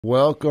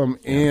Welcome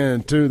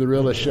in to the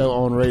realest show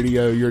on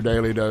radio, your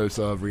daily dose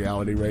of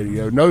reality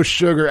radio. No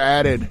sugar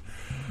added.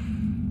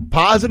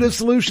 Positive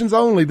solutions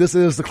only. This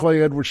is the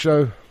Clay Edwards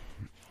Show,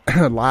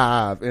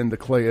 live in the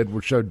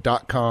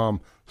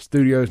ClayEdwardsShow.com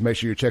studios. Make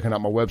sure you're checking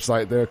out my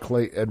website there,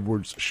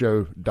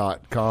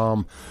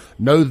 ClayEdwardsShow.com.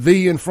 No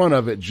 "the" in front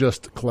of it,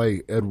 just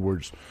Clay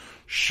Edwards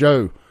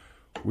Show.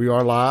 We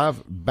are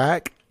live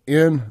back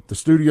in the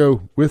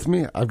studio with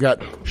me. I've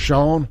got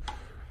Shaun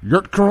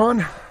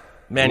Yurtkuran.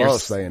 Man,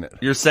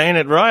 you're saying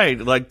it right.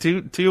 Like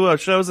two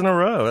shows in a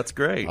row. That's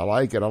great. I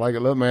like it.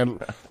 Look, man,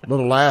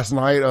 little last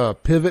night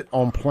pivot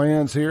on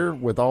plans here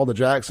with all the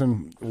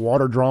Jackson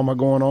water drama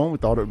going on. We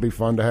thought it would be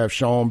fun to have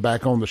Shaun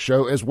back on the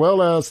show, as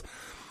well as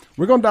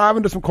we're going to dive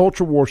into some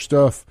culture war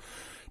stuff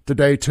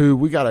today, too.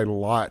 We got a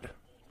lot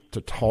to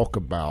talk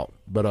about.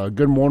 But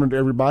good morning to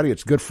everybody.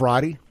 It's Good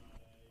Friday.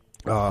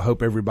 I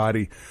hope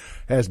everybody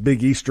has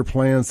big Easter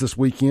plans this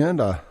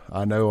weekend. I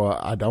know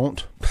I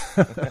don't,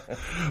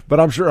 but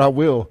I'm sure I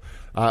will.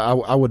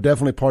 I would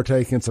definitely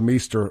partake in some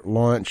Easter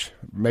lunch,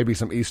 maybe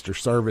some Easter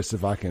service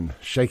if I can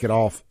shake it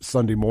off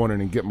Sunday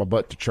morning and get my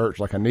butt to church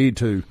like I need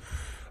to.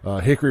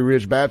 Hickory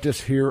Ridge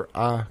Baptist, here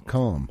I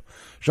come.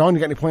 Shaun,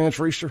 you got any plans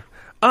for Easter?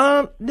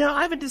 No,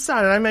 I haven't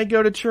decided. I may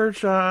go to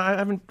church. I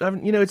haven't,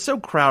 it's so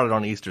crowded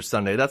on Easter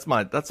Sunday. That's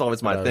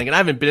always my thing. And I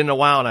haven't been in a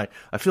while, and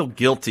I feel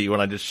guilty when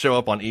I just show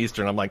up on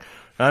Easter and I'm like,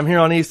 I'm here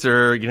on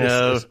Easter,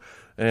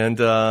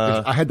 and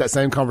I had that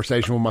same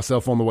conversation with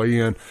myself on the way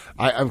in.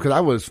 Because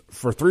I was,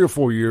 for 3 or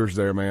 4 years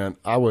there, man,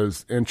 I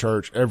was in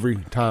church every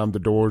time the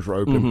doors were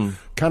open.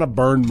 Kind of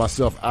burned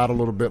myself out a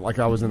little bit, like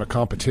I was in a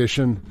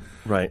competition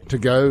to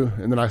go.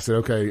 And then I said,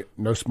 okay,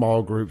 no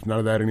small groups, none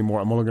of that anymore.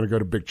 I'm only going to go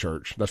to big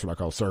church. That's what I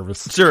call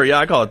service. Sure, yeah,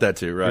 I call it that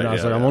too, right? I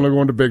was like, I'm only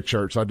going to big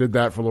church. So I did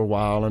that for a little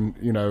while, and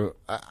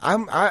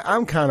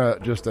I'm kind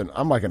of just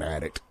I'm like an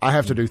addict. I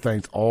have to do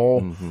things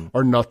all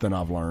or nothing.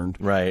 I've learned,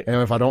 right? And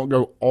if I don't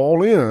go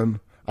all in,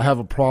 I have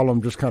a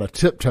problem just kind of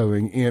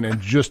tiptoeing in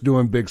and just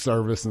doing big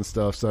service and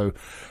stuff. So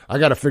I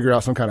got to figure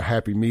out some kind of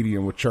happy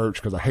medium with church,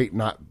 because I hate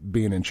not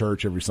being in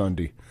church every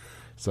Sunday.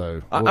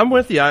 So I'm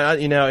with you. But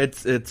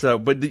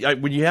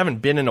when you haven't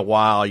been in a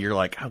while, you're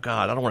like, oh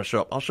God, I don't want to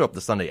show up. I'll show up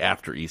the Sunday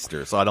after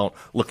Easter, so I don't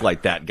look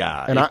like that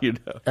guy.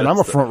 And I'm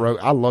a front row.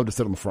 I love to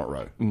sit on the front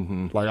row.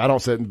 Like I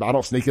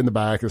don't sneak in the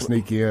back and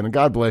sneak in. And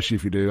God bless you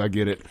if you do. I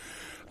get it.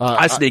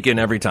 I sneak in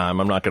every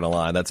time. I'm not going to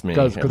lie. That's me.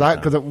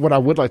 Because what I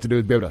would like to do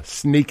is be able to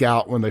sneak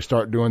out when they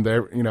start doing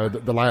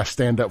the last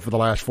stand up for the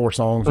last 4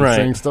 songs and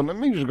sing stuff. I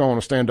mean, just going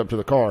to stand up to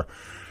the car,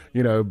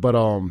 But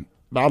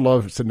I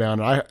love sitting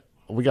down. And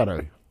we got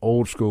a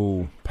old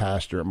school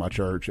pastor at my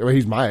church. Well,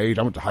 he's my age.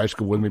 I went to high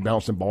school with me,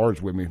 bouncing bars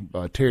with me.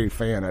 Terry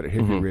Fan out at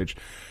Hickory Ridge.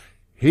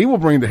 He will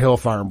bring the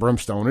hellfire and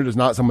brimstone. It is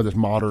not some of this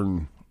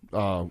modern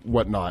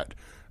whatnot.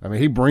 I mean,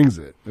 he brings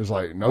it. It's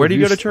like, no. Where do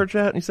you go to church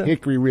at? You said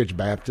Hickory Ridge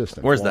Baptist.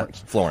 Where's Florence.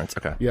 that? Florence.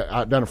 Okay.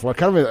 Yeah, down in Florence,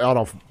 kind of out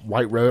off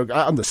White Road.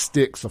 On the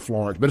sticks of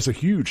Florence, but it's a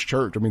huge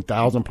church. I mean,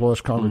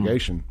 1,000+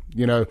 congregation.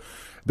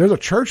 There's a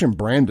church in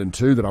Brandon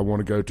too that I want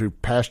to go to.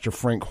 Pastor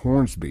Frank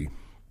Hornsby.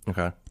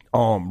 Okay.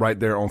 Right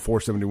there on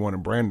 471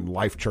 in Brandon,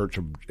 Life Church.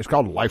 It's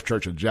called Life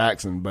Church of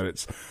Jackson, but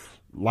it's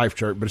Life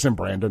Church, but it's in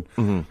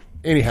Brandon.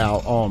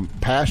 Anyhow,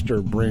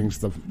 Pastor brings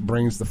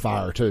the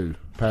fire too.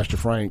 Pastor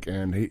Frank,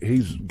 and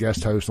he's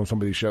guest host on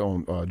some of these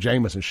shows, on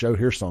Jameson's show.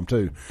 Here's some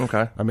too.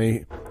 Okay. I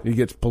mean, he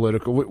gets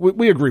political.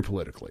 We agree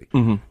politically,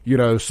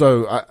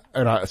 So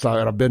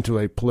I've been to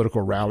a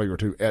political rally or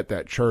two at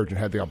that church and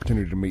had the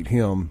opportunity to meet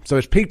him. So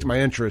it's piqued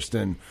my interest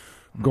in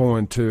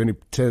going to, and he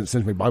sends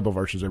me Bible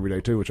verses every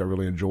day too, which I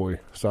really enjoy.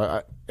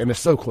 So and it's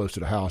so close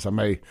to the house. I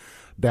may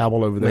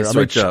dabble over there.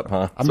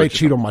 I may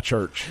cheat on my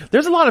church.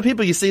 There's a lot of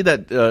people you see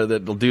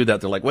that'll do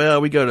that. They're like, well,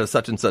 we go to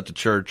such and such a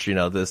church.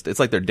 It's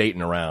like they're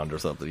dating around or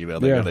something.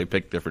 They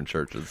pick different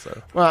churches.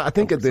 So. Well, I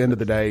think at the end of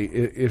the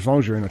day, as long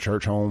as you're in a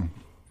church home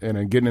and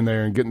then getting in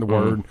there and getting the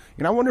word,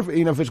 I wonder if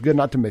if it's good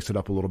not to mix it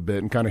up a little bit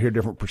and kind of hear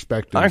different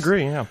perspectives. I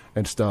agree, yeah,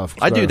 and stuff.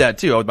 I do that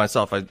too. With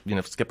myself, I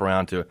skip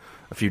around to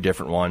a few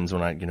different ones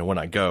when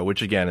I go,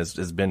 which again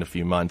has been a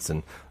few months,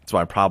 and that's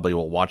why I probably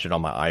will watch it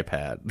on my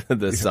iPad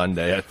this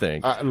Sunday. I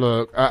think.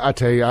 Look, I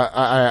tell you,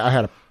 I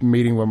had a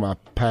meeting with my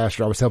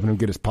pastor. I was helping him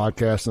get his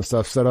podcast and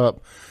stuff set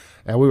up,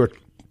 and we were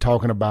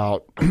talking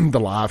about the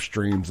live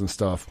streams and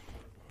stuff.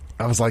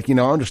 I was like, I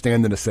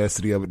understand the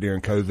necessity of it during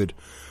COVID.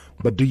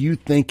 But do you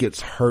think it's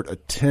hurt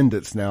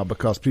attendance now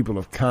because people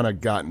have kind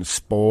of gotten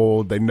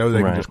spoiled? They know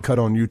they can just cut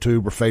on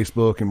YouTube or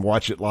Facebook and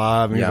watch it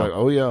live. And he's like,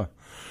 oh, yeah.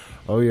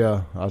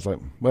 I was like,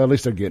 well, at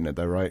least they're getting it,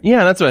 though, right?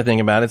 Yeah, that's what I think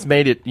about. It's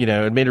made it,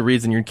 it made a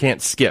reason you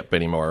can't skip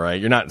anymore,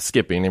 right? You're not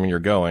skipping. I mean, you're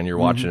going. You're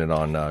watching it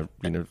on, on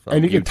and you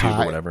YouTube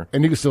can or whatever.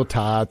 And you can still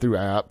tide through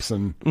apps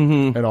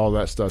and all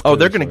that stuff. Oh,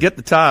 they're going to get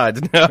the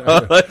tides. No,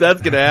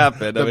 that's going to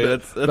happen.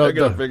 They're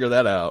going to figure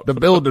that out. The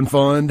building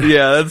fund.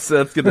 Yeah, that's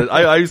going to.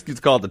 I used to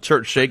call it the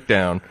church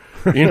shakedown.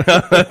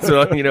 That's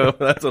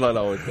what I'd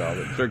always call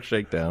it, church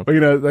shakedown.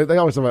 But they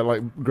always talk about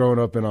like growing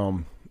up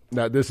in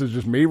Now, this is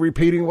just me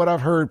repeating what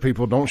I've heard.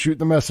 People, don't shoot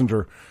the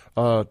messenger.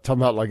 talking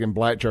about like in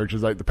black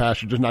churches, like the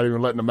pastor just not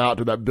even letting them out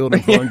to that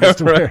building fund.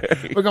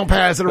 We're gonna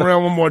pass it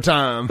around one more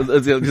time.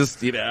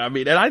 Just I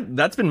mean, and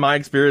that's been my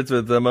experience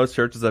with most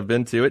churches I've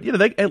been to.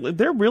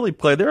 They're really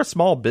they're a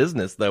small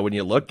business though when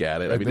you look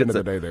at it. At the end of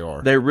the day, they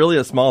are. They're really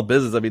a small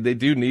business. I mean, they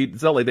do need.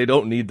 It's not like they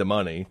don't need the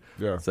money.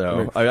 Yeah.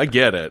 So I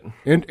get it.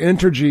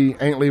 Entergy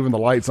ain't leaving the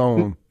lights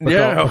on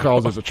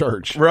because it's a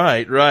church.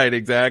 Right,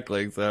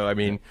 exactly. So I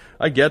mean,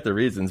 I get the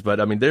reasons, but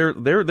I mean,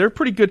 they're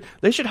pretty good.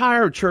 They should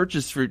hire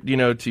churches for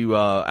to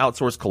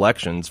outsource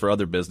collections for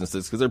other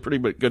businesses because they're pretty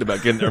good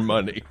about getting their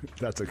money.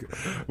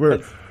 We're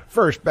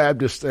First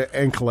Baptist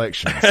and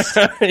collections.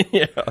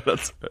 Yeah,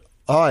 that's right.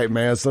 All right,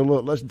 man. So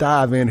look, let's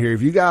dive in here.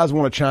 If you guys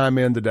want to chime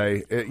in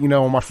today,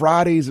 on my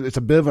Fridays, it's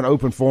a bit of an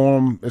open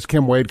forum, as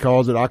Kim Wade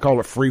calls it. I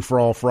call it Free for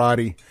All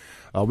Friday.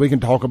 We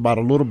can talk about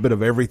a little bit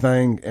of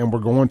everything, and we're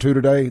going to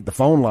today. The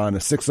phone line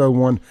is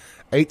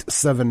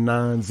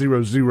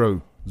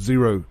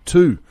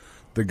 601-879-0002.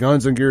 The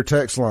Guns and Gear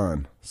text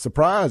line.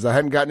 Surprise, I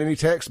hadn't gotten any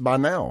text by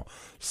now.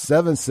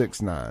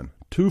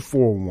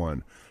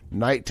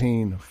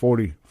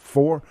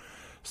 769-241-1944.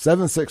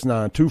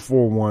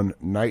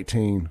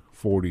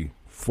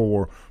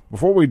 769-241-1944.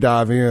 Before we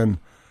dive in,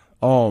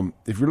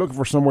 if you're looking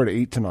for somewhere to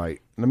eat tonight,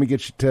 let me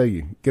tell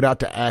you, get out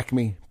to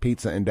Acme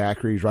Pizza and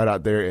Daiquiris right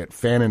out there at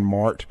Fannin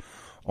Mart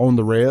on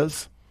the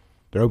Res.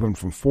 They're open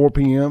from 4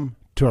 p.m.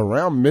 to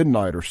around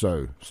midnight or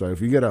so. So if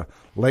you get a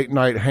late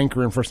night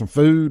hankering for some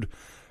food,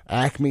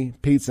 Acme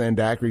Pizza and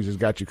Daiquiris has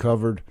got you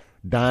covered.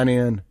 Dine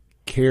in,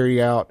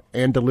 carry out,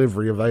 and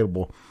delivery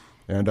available.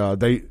 And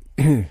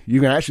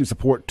you can actually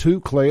support 2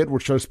 Clay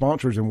Edwards Show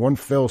sponsors in one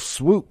fell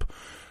swoop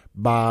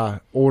by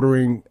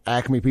ordering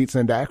Acme Pizza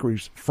and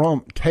Daiquiris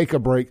from Take a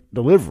Break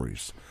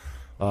Deliveries.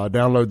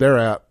 Download their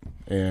app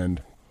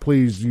and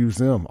please use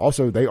them.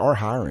 Also, they are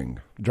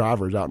hiring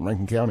drivers out in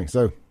Rankin County.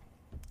 So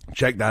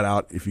check that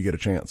out if you get a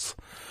chance.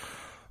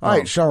 All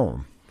right,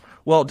 Shaun.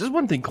 Well, just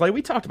one thing, Clay,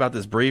 we talked about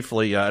this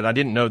briefly, and I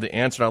didn't know the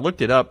answer. I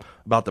looked it up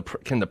about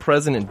can the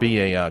president be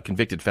a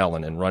convicted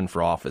felon and run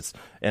for office?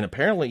 And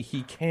apparently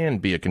he can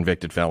be a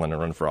convicted felon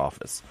and run for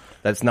office.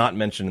 That's not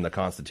mentioned in the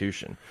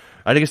Constitution.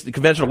 I think it's the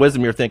conventional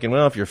wisdom. You're thinking,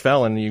 well, if you're a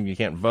felon, you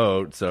can't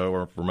vote.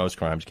 Or for most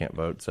crimes, you can't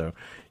vote. So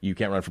you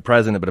can't run for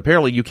president. But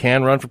apparently you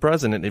can run for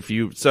president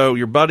so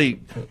your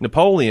buddy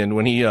Napoleon,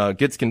 when he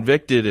gets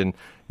convicted and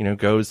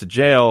goes to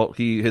jail,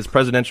 his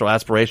presidential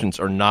aspirations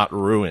are not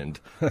ruined.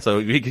 So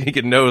he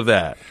can know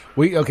that.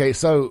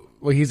 So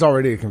he's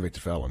already a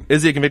convicted felon.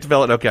 Is he a convicted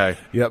felon? Okay.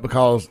 Yeah,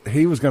 because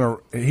he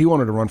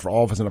wanted to run for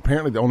office, and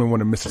apparently the only one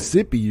in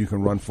Mississippi you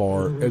can run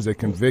for as a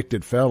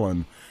convicted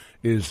felon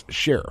is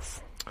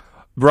sheriff.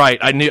 Right.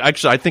 I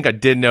think I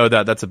did know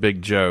that. That's a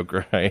big joke,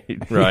 right?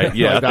 Right.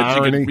 Yeah. Like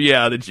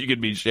that you could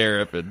be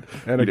sheriff but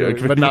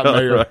not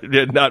mayor. Right.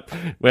 Yeah,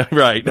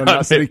 right.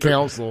 Not city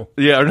council.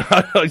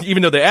 Yeah.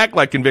 Even though they act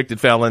like convicted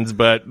felons,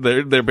 but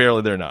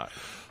they're not.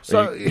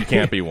 So you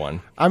can't be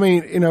one. I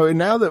mean, and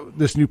now that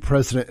this new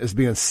precedent is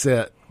being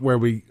set where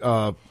we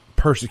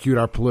persecute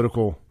our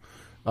political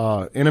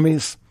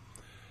enemies,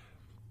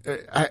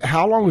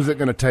 how long is it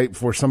going to take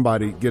before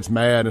somebody gets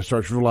mad and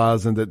starts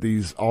realizing that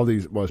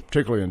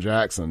particularly in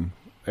Jackson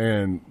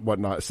and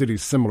whatnot,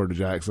 cities similar to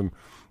Jackson,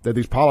 that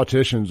these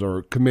politicians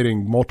are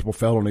committing multiple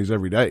felonies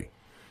every day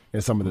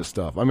in some of this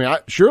stuff? I mean,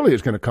 surely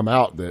it's going to come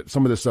out that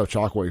some of this stuff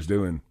Chokwe is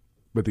doing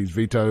with these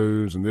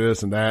vetoes and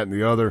this and that and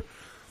the other,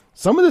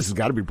 some of this has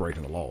got to be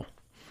breaking the law.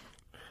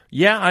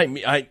 Yeah,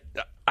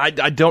 I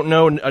don't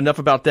know enough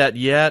about that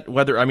yet.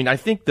 I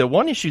think the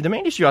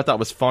main issue I thought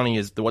was funny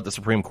is what the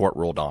Supreme Court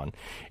ruled on,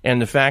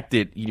 and the fact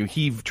that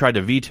he tried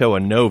to veto a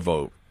no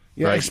vote.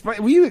 Yeah, right?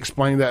 Will you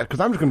explain that? Because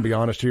I'm just going to be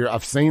honest here.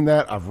 I've seen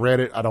that. I've read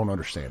it. I don't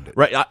understand it.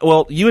 Right.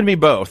 Well, you and me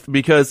both,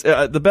 because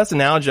the best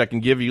analogy I can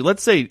give you,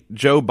 let's say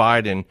Joe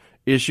Biden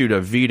issued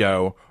a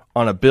veto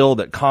on a bill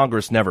that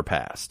Congress never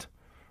passed.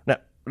 Now,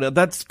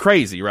 that's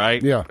crazy,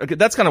 right? Yeah. Okay,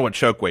 that's kind of what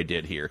Chokwe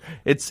did here.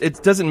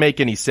 It doesn't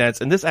make any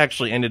sense, and this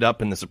actually ended up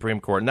in the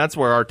Supreme Court, and that's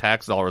where our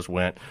tax dollars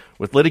went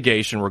with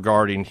litigation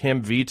regarding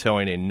him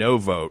vetoing a no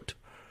vote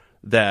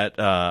that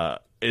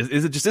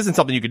it just isn't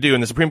something you could do,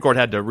 and the Supreme Court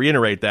had to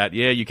reiterate that,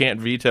 you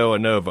can't veto a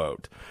no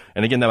vote.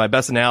 And again, my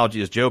best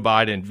analogy is Joe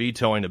Biden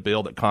vetoing a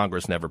bill that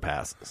Congress never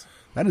passes.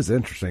 That is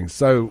interesting.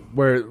 So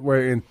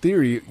where in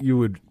theory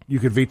you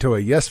could veto a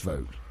yes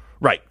vote.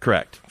 Right,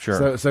 correct,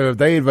 sure. So if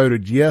they had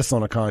voted yes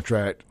on a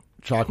contract,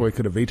 Chokwe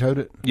could have vetoed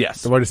it?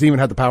 Yes. So why does he even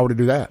have the power to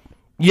do that?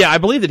 Yeah, I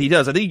believe that he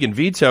does. I think he can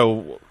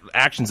veto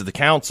actions of the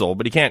council,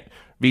 but he can't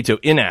veto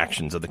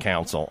inactions of the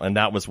council, and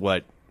that was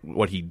what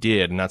he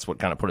did, and that's what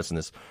kind of put us in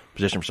this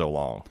position for so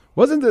long.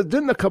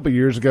 Didn't a couple of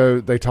years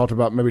ago they talked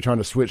about maybe trying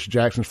to switch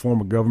Jackson's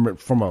form of government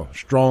from a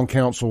strong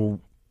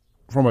council,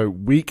 from a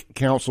weak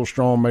council,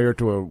 strong mayor,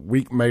 to a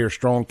weak mayor,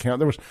 strong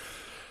council?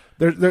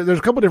 There's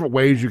a couple of different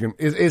ways you can.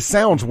 It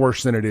sounds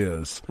worse than it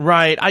is.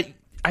 Right.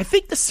 I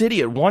think the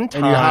city at one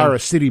time. And you hire a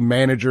city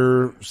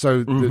manager,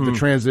 so the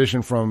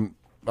transition from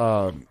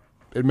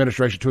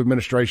administration to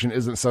administration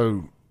isn't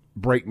so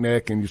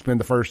breakneck, and you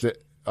spend the first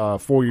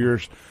 4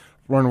 years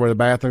Wondering where the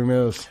bathroom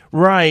is.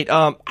 Right.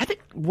 I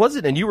think,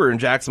 and you were in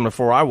Jackson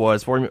before I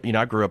was.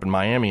 I grew up in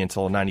Miami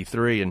until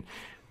 93, and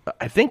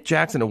I think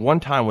Jackson at one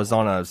time was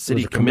on a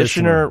city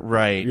commissioner.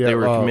 Right. Yeah, they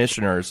were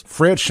commissioners.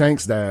 Fred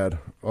Shank's dad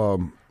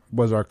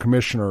was our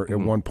commissioner at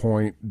one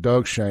point,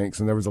 Doug Shanks,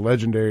 and there was a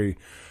legendary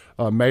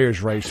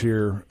mayor's race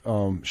here,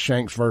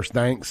 Shanks versus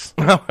Danks.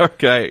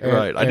 Okay,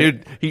 right. I knew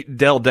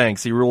Dell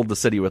Danks. He ruled the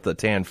city with a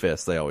tan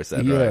fist. They always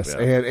said. Yes,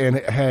 right? Yeah. and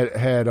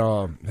had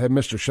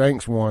Mr.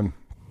 Shanks won,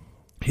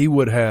 he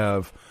would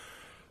have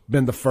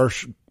been the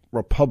first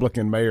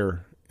Republican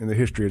mayor in the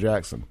history of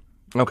Jackson.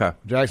 Okay.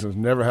 Jackson's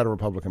never had a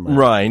Republican mayor.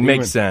 Right,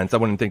 makes sense. I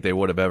wouldn't think they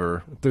would have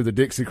ever. Through the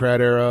Dixiecrat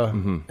era,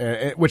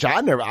 and which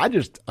I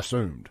just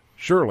assumed,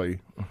 surely,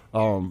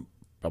 a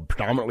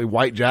predominantly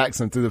white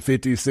Jackson through the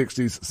 50s,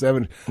 60s,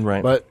 70s.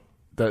 Right. But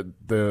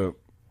the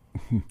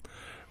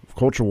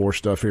culture war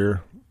stuff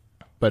here,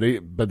 but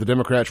the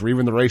Democrats were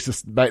even the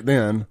racists back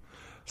then.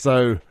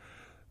 So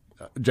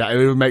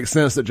it would make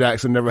sense that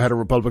Jackson never had a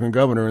Republican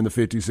governor in the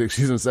 50s,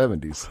 60s, and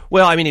 70s.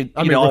 Well, I mean,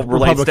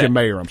 Republican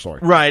mayor. I'm sorry.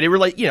 Right. It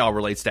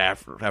relates to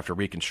after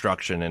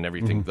Reconstruction and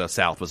everything. The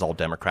South was all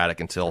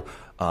Democratic until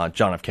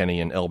John F. Kennedy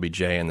and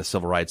LBJ and the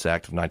Civil Rights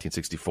Act of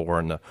 1964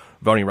 and the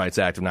Voting Rights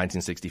Act of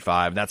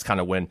 1965. That's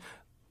kind of when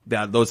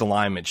those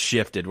alignments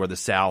shifted, where the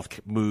South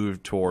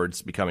moved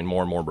towards becoming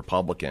more and more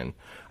Republican.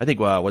 I think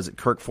was it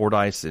Kirk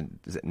Fordyce in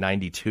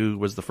 92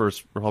 was the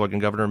first Republican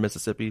governor of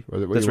Mississippi?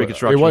 This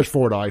Reconstruction. It was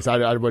Fordyce.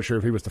 I wasn't sure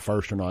if he was the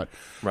first or not.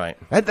 Right.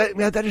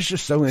 That is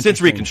just so interesting.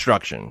 Since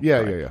Reconstruction. Yeah,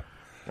 right. yeah.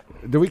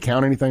 Do we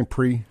count anything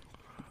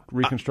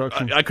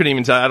pre-Reconstruction? I couldn't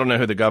even tell. I don't know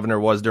who the governor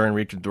was during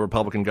the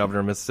Republican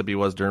governor of Mississippi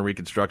was during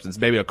Reconstruction.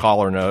 Maybe a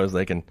caller knows.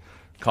 They can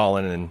call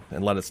in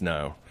and let us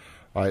know.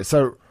 All right,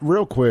 so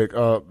real quick,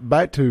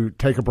 back to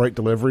Take a Break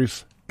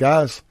deliveries.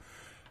 Guys,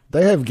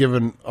 they have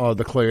given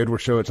the Clay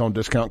Edwards Show its own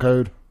discount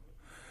code.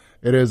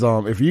 It is,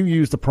 if you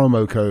use the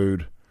promo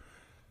code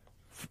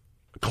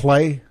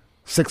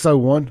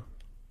CLAY601,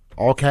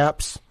 all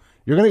caps,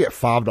 you're going to get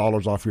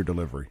 $5 off your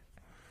delivery.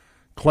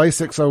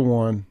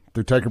 CLAY601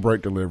 through Take a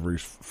Break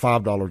deliveries,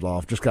 $5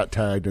 off. Just got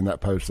tagged in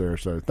that post there.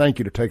 So thank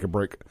you to Take a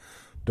Break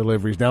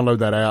deliveries. Download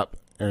that app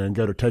and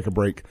go to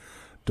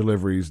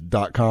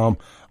takeabreakdeliveries.com.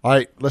 All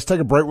right, let's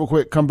take a break real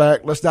quick. Come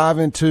back. Let's dive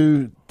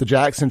into the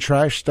Jackson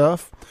trash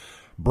stuff.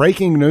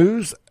 Breaking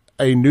news,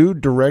 a new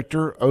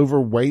director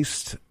over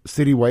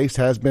city waste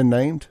has been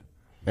named.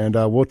 And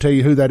we'll tell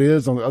you who that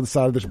is on the other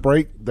side of this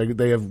break.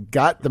 They have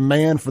got the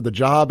man for the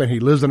job, and he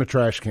lives in a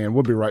trash can.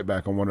 We'll be right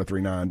back on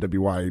 103.9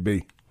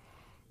 WYAB.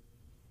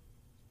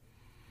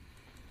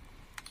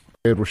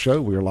 Edwards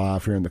Show. We are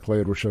live here in the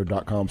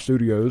ClayEdwardsShow.com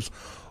studios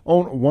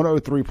on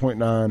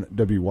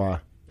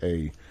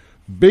 103.9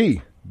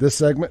 WYAB. This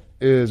segment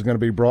is going to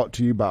be brought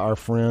to you by our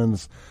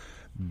friends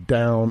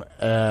down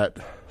at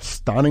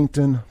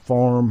Stonington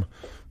Farm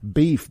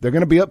Beef. They're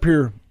going to be up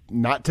here,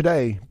 not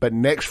today, but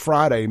next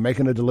Friday,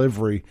 making a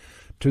delivery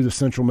to the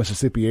central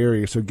Mississippi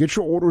area. So get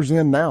your orders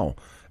in now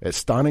at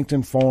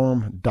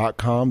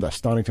StoningtonFarm.com. That's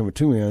Stonington with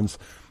two N's.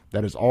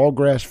 That is all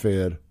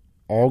grass-fed,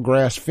 all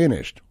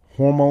grass-finished,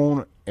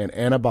 hormone and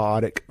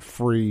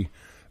antibiotic-free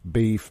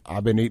beef.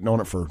 I've been eating on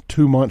it for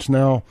 2 months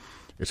now.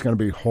 It's going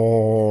to be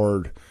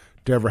hard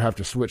to ever have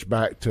to switch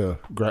back to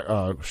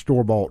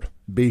store-bought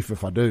beef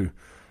if I do.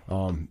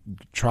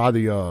 Try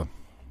the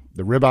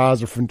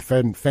ribeyes are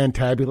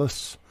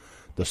fantabulous.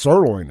 The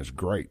sirloin is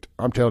great.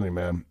 I'm telling you,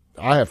 man.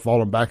 I have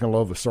fallen back in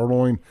love with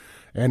sirloin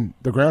and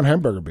the ground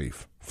hamburger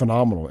beef.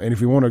 Phenomenal. And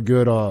if you want a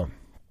good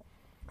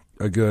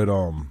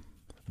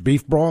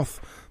beef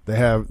broth, they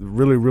have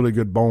really, really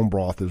good bone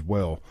broth as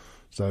well.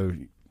 So,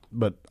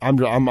 but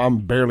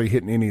I'm barely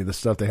hitting any of the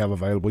stuff they have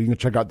available. You can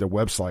check out their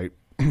website,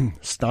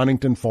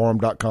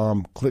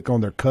 StoningtonFarm.com. Click on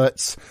their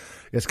cuts.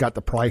 It's got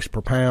the price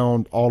per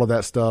pound, all of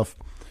that stuff.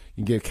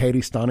 You can give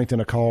Katie Stonington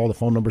a call. The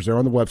phone number's there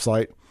on the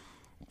website.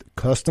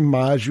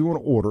 Customize you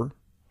an order,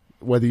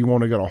 whether you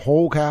want to get a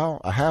whole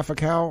cow, a half a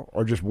cow,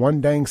 or just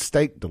one dang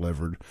steak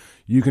delivered.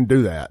 You can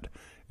do that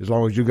as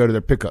long as you go to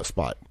their pickup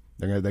spot.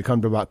 They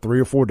come to about 3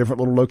 or 4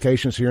 different little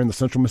locations here in the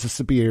central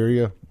Mississippi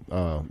area.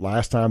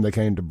 Last time they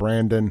came to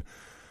Brandon,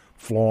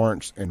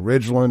 Florence, and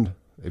Ridgeland.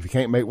 If you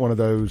can't make one of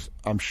those,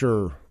 I'm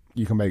sure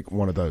you can make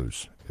one of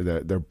those.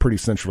 They're pretty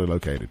centrally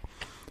located.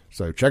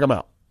 So check them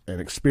out and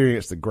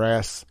experience the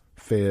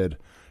grass-fed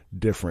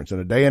difference. In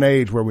a day and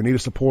age where we need to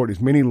support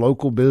as many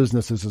local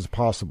businesses as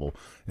possible,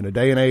 in a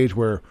day and age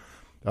where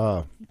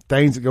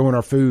things that go in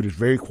our food is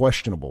very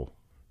questionable,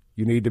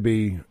 you need to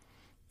be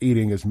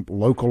eating as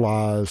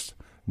localized,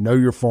 know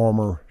your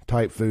farmer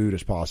type food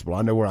as possible.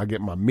 I know where I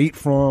get my meat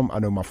from. I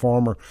know my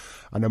farmer.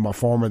 I know my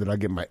farmer that I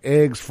get my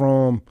eggs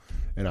from,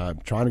 and I'm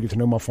trying to get to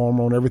know my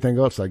farmer on everything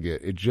else I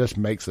get. It just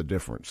makes a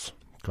difference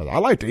because I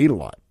like to eat a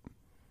lot.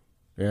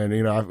 And,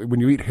 you know,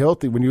 when you eat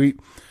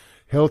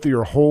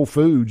healthier whole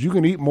foods, you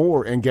can eat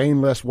more and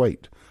gain less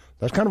weight.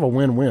 That's kind of a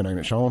win-win, ain't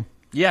it, Shaun?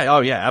 Yeah. Oh,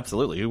 yeah,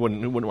 absolutely. Who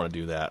wouldn't want to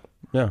do that?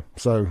 Yeah.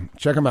 So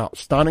check them out,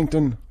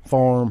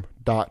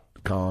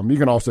 StoningtonFarm.com. You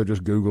can also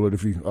just Google it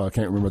if you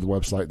can't remember the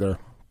website there.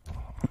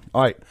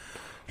 All right,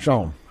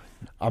 Shaun.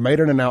 I made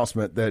an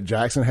announcement that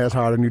Jackson has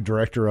hired a new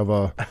director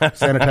of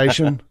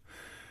sanitation,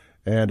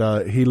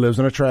 and he lives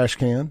in a trash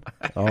can.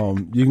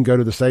 You can go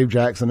to the Save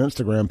Jackson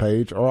Instagram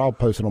page, or I'll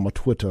post it on my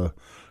Twitter,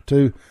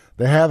 too.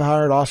 They have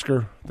hired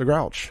Oscar the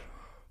Grouch.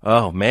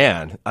 Oh,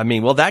 man. I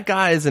mean, well, that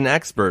guy is an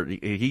expert.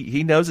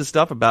 He knows his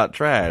stuff about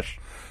trash.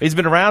 He's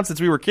been around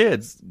since we were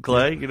kids,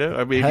 Clay. You know,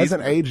 I mean,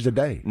 hasn't aged a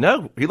day.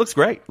 No, he looks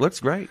great.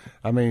 Looks great.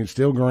 I mean,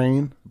 still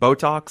green.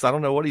 Botox. I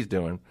don't know what he's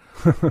doing.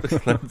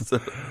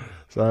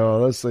 So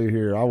let's see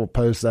here. I will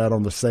post that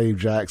on the Save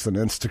Jackson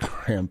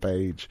Instagram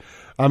page.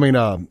 I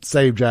mean,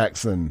 Save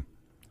Jackson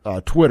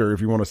Twitter.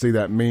 If you want to see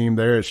that meme,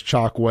 there it's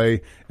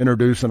Chokwe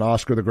introducing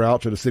Oscar the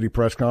Grouch at a city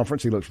press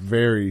conference. He looks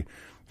very,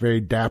 very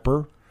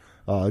dapper.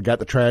 Got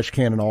the trash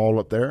can and all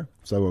up there.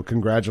 So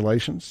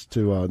congratulations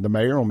to the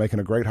mayor on making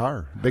a great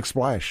hire. Big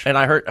splash. And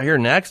I hear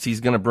next he's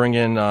going to bring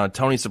in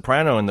Tony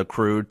Soprano and the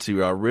crew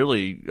to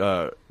really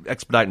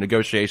expedite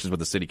negotiations with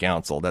the city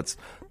council. That's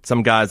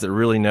some guys that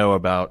really know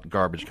about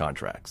garbage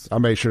contracts. I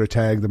made sure to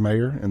tag the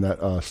mayor in that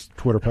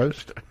Twitter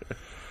post.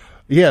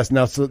 Yes,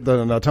 now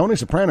Tony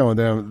Soprano and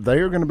them, they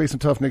are going to be some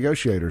tough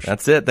negotiators.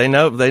 That's it. They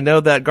know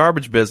that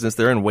garbage business.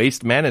 They're in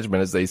waste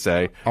management, as they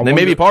say. They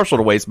may be partial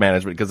to waste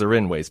management because they're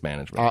in waste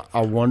management.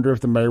 I wonder if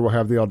the mayor will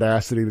have the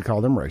audacity to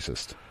call them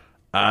racist.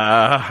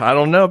 I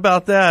don't know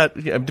about that.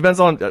 It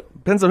depends on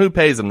who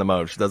pays them the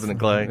most, doesn't it,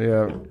 Clay?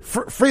 Yeah.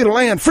 Free to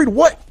land. Free to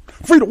what?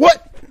 Free to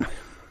what?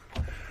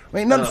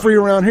 Ain't nothing free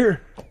around here.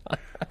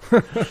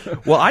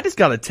 Well, I just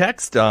got a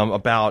text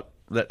about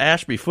that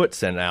Ashby Foote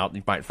sent out.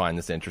 You might find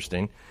this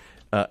interesting.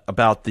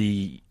 About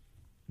the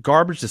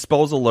garbage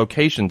disposal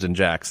locations in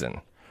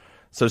Jackson.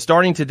 So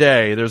starting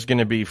today, there's going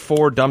to be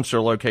 4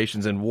 dumpster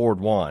locations in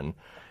Ward 1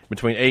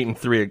 between 8 and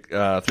 3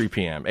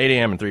 p.m., 8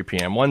 a.m. and 3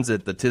 p.m. One's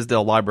at the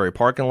Tisdale Library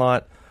parking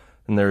lot,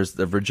 and there's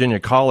the Virginia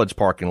College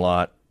parking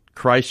lot,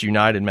 Christ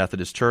United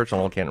Methodist Church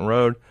on Old Canton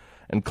Road,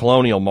 and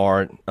Colonial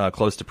Mart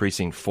close to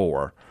Precinct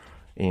 4.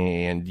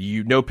 And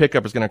no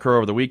pickup is going to occur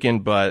over the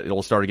weekend, but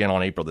it'll start again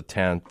on April the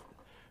 10th,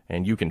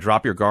 and you can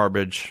drop your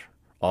garbage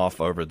off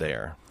over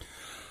there.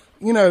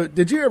 You know,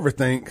 did you ever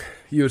think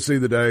you would see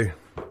the day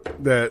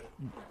that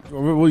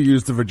we'll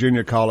use the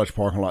Virginia College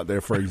parking lot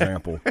there, for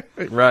example?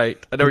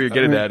 Right. I know where you're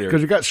getting at here.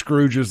 Because you got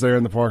Scrooge's there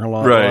in the parking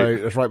lot, right?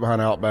 It's right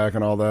behind Outback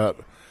and all that.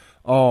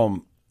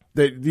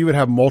 That you would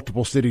have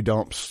multiple city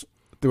dumps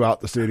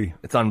throughout the city.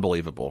 It's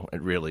unbelievable.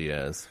 It really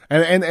is.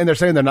 And they're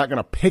saying they're not going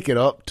to pick it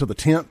up till the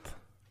 10th.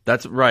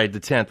 That's right, the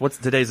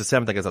 10th. Today's the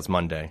 7th? I guess that's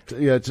Monday.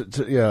 Yeah,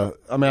 yeah.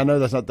 I mean, I know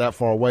that's not that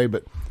far away,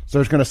 but so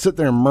it's going to sit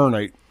there and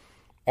marinate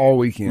all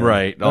weekend.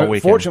 Right, all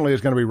weekend. Fortunately,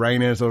 it's going to be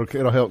raining, so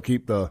it'll help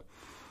keep the...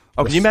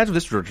 Oh, can you imagine if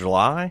this were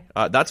July?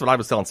 That's what I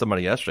was telling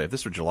somebody yesterday. If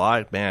this were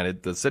July, man,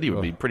 the city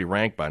would be pretty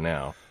rank by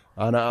now.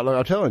 I know. Look,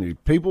 I'm telling you,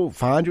 people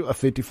find you a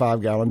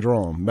 55-gallon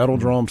drum, metal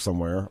drum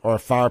somewhere, or a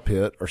fire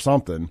pit or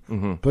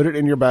something. Put it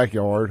in your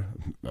backyard.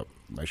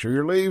 Make sure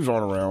your leaves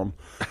aren't around,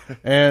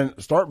 and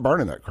start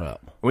burning that crap.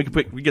 We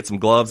get some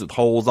gloves with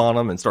holes on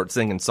them and start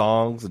singing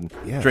songs and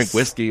drink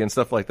whiskey and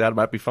stuff like that. It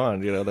might be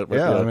fun, you know. That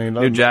might be a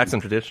new Jackson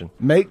tradition.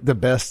 Make the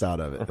best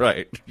out of it.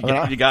 Right,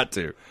 you got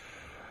to.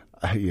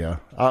 Yeah.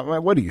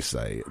 What do you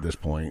say at this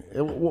point?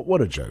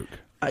 What a joke.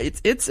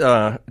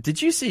 Did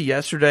you see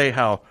yesterday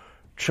how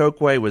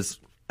Chokwe was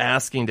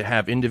asking to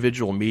have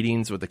individual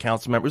meetings with the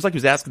council members? It was like he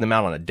was asking them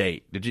out on a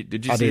date.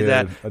 Did you see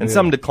that? And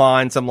some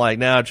declined. Some like,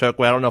 no,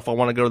 Chokwe, I don't know if I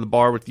want to go to the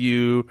bar with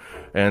you.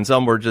 And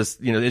some were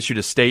just, issued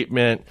a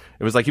statement.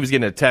 It was like he was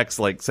getting a text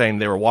like saying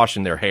they were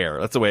washing their hair.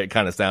 That's the way it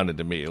kind of sounded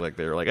to me. Like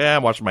they were like,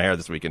 I'm washing my hair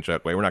this weekend,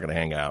 Chokwe. We're not going to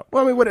hang out.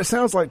 Well, I mean, what it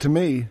sounds like to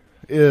me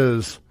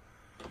is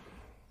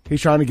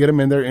he's trying to get them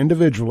in there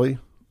individually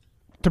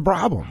to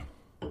bribe them.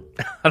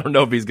 I don't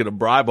know if he's going to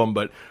bribe them,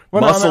 but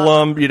muscle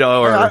them,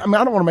 Or I mean,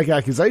 I don't want to make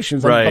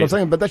accusations. Right. But I'm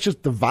saying, but that's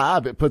just the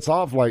vibe it puts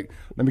off. Like,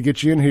 let me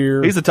get you in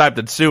here. He's the type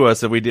that'd sue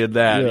us if we did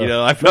that. Yeah.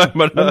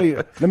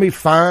 Let me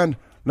find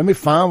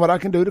what I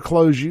can do to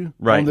close you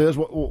on this.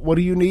 What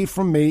do you need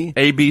from me?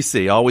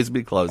 ABC, always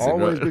be closing.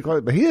 Always be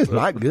closing. But he is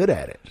not good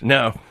at it.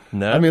 No.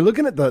 I mean,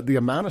 looking at the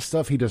amount of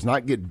stuff he does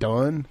not get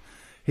done,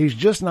 he's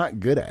just not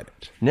good at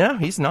it. No,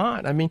 he's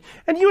not. I mean,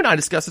 and you and I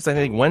discussed this, I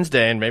think,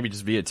 Wednesday, and maybe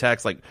just via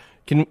text. Like,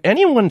 can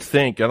anyone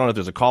think, I don't know if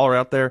there's a caller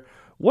out there,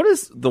 what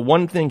is the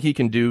one thing he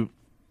can do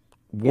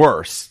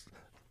worse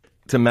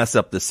to mess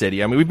up the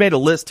city? I mean, we've made a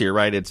list here,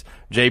 right? It's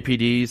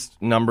JPD's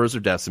numbers are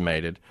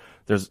decimated.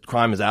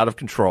 Crime is out of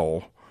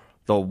control.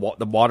 The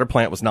water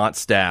plant was not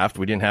staffed.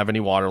 We didn't have any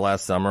water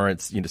last summer.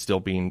 It's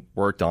still being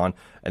worked on.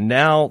 And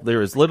now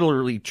there is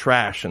literally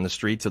trash in the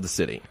streets of the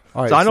city.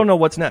 Right, so I don't know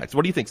what's next.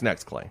 What do you think's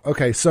next, Clay?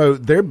 Okay, so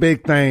their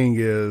big thing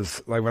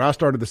is, like when I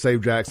started the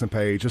Save Jackson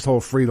page, this whole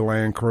Free the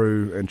Land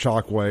crew and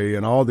Chokwe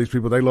and all these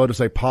people, they love to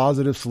say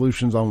positive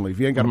solutions only. If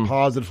you ain't got a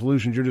positive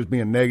solution, you're just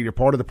being negative. You're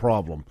part of the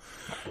problem.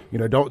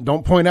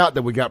 Don't point out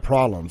that we got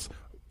problems.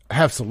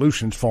 Have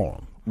solutions for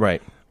them.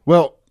 Right.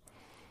 Well,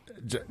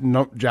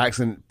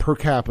 Jackson, per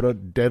capita,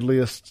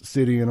 deadliest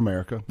city in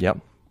America. Yep.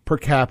 Per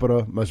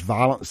capita, most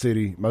violent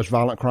city, most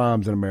violent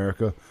crimes in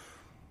America.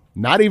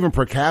 Not even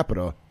per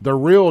capita. The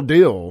real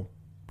deal,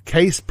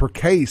 case per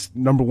case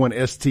 #1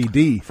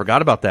 STD.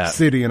 Forgot about that.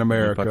 City in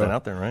America. Put that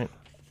out there, right?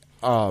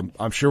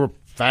 I'm sure we're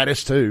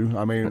fattest too.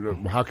 I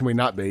mean, how can we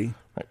not be?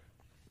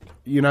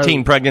 You know,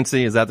 teen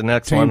pregnancy, is that the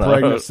next one? Teen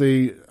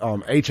pregnancy,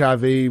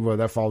 HIV. Well,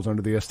 that falls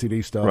under the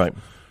STD stuff. Right.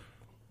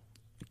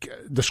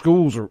 The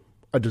schools are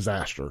a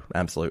disaster.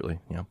 Absolutely.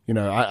 Yeah. You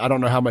know, I don't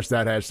know how much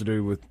that has to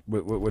do with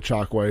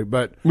Chokwe,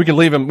 but we can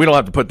leave them. We don't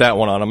have to put that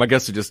one on them. I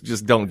guess we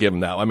just don't give them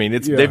that. I mean,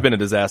 they've been a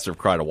disaster for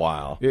quite a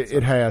while.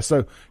 It has.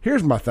 So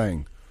here's my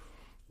thing: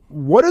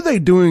 what are they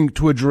doing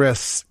to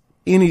address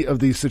any of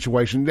these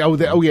situations?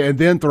 Oh yeah, and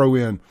then throw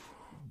in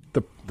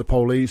the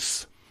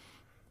police,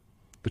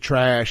 the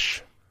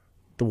trash,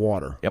 the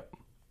water,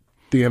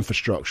 the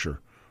infrastructure.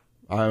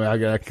 I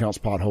that counts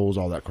potholes,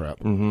 all that crap.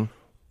 Mm-hmm.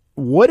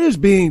 What is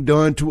being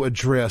done to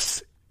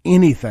address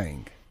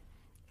anything?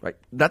 Right.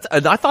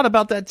 I thought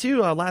about that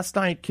too last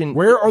night.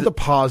 Where are the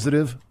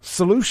positive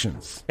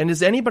solutions? And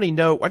does anybody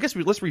know? I guess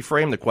let's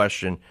reframe the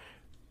question.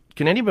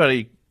 Can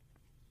anybody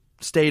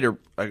state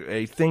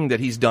a thing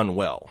that he's done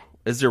well?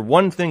 Is there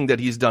one thing that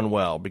he's done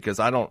well? Because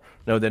I don't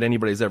know that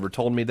anybody's ever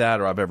told me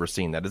that or I've ever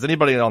seen that. Does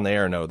anybody on the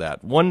air know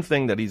that? One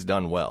thing that he's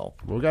done well.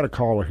 We got a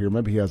caller here.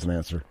 Maybe he has an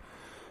answer.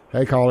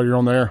 Hey, caller, you're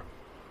on there.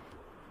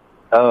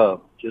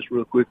 Just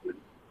real quickly,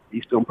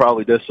 he's going to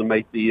probably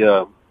decimate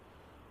the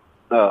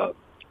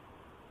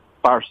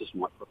fire system,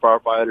 like for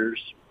firefighters,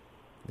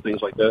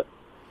 things like that.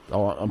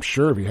 Oh, I'm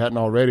sure if he hadn't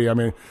already. I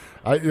mean,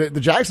 the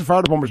Jackson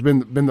Fire Department's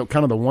been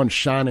kind of the one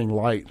shining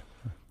light.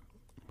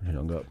 He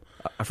hung up.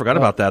 I forgot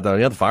about that though.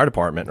 Yeah, the fire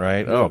department,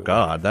 right? Oh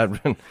God,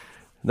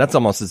 that's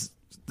almost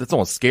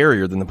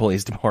scarier than the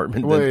police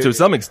department to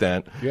some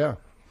extent. Yeah.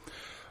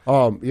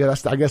 I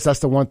guess that's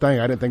the one thing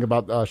I didn't think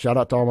about. Shout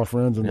out to all my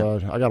friends, and we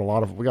got a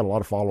lot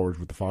of followers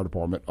with the fire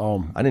department.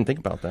 I didn't think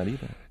about that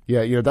either.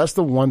 Yeah, that's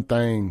the one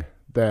thing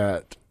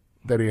that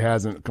he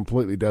hasn't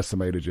completely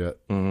decimated yet.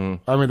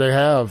 Mm-hmm. I mean, they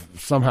have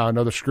somehow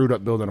another screwed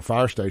up building a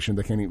fire station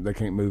they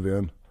can't move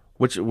in.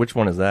 Which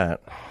one is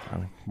that?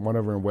 One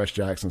over in West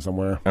Jackson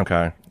somewhere.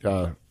 Okay.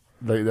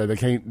 They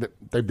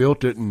can't. They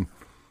built it, and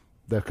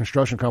the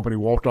construction company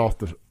walked off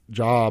the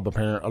job.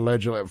 Apparently,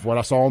 allegedly, from what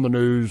I saw on the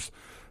news,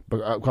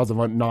 because of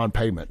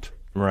non-payment.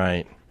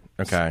 Right.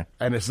 Okay.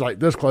 And it's like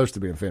this close to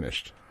being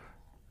finished.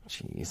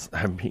 Jeez.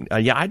 I mean,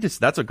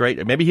 that's a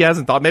great, maybe he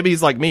hasn't thought, maybe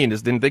he's like me and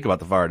just didn't think about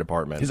the fire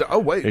department. He's like, oh,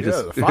 wait, the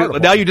fire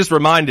department. Now you just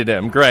reminded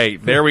him.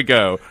 Great. There we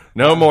go.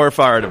 No more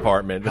fire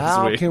department.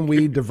 How can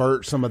we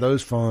divert some of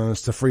those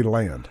funds to free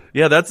land?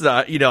 Yeah, that's,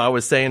 I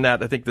was saying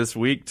that, I think this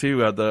week too.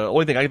 The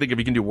only thing I think if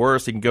he can do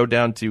worse, he can go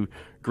down to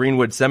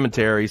Greenwood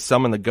Cemetery,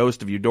 summon the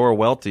ghost of Eudora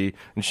Welty,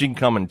 and she can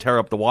come and tear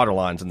up the water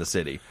lines in the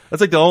city.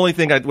 That's like the only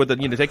thing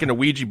taking a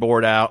Ouija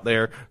board out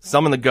there,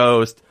 summon the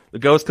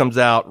ghost comes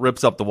out,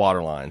 rips up the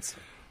water lines.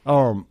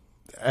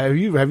 Have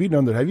you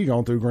done that? Have you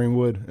gone through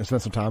Greenwood and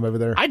spent some time over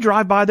there? I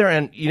drive by there,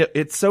 and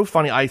it's so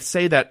funny. I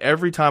say that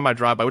every time I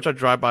drive by, which I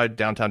drive by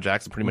downtown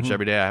Jackson pretty much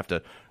every day. I have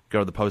to go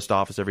to the post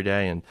office every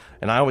day, and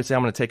I always say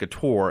I'm going to take a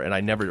tour, and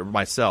I never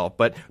myself.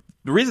 But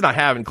the reason I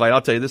haven't, Clay,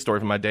 I'll tell you this story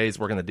from my days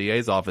working in the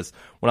DA's office.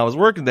 When I was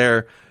working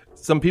there,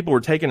 some people were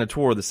taking a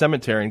tour of the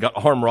cemetery and got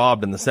armed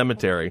robbed in the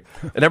cemetery.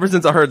 And ever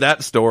since I heard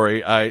that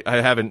story, I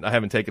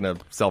haven't taken a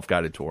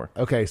self-guided tour.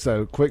 Okay,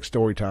 so quick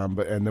story time,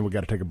 and then we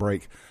got to take a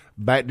break.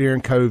 Back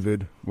during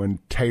COVID, when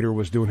Tater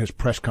was doing his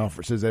press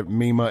conferences at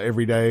MEMA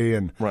every day,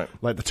 and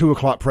like the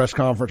 2:00 press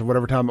conference or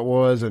whatever time it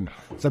was, and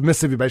so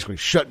Mississippi basically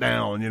shut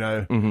down.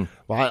 Mm-hmm.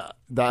 Well,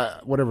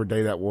 whatever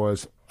day that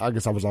was, I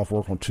guess I was off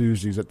work on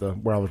Tuesdays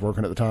where I was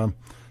working at the time.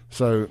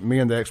 So me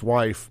and the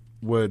ex-wife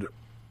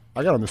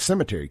I got on the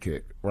cemetery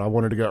kick where I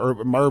wanted to go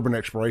my urban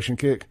exploration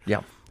kick.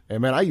 Yeah,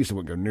 and man, I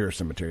wouldn't go near a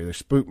cemetery. They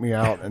spooked me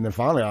out, and then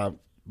finally I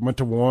went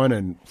to one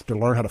and to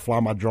learn how to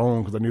fly my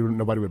drone because I knew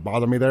nobody would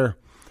bother me there.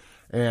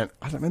 And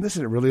I thought, man, this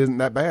really isn't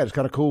that bad. It's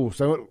kind of cool.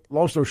 So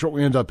long story short,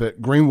 we end up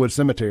at Greenwood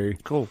Cemetery.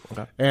 Cool.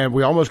 Okay. And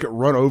we almost get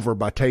run over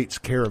by Tate's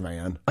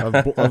caravan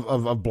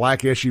of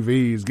black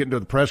SUVs getting to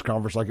the press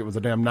conference like it was a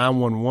damn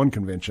 911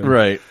 convention.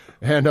 Right.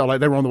 And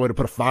like they were on the way to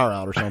put a fire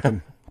out or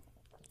something.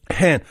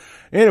 And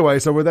anyway,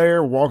 so we're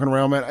there walking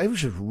around, man. It was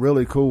just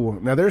really cool.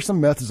 Now, there's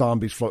some meth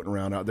zombies floating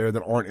around out there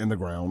that aren't in the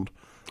ground.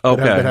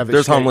 Okay.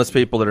 There's homeless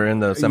people that are in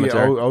the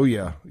cemetery.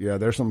 Yeah.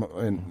 There's some,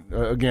 and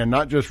again,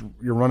 not just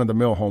your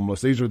run-of-the-mill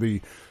homeless. These are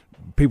the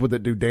people that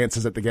do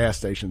dances at the gas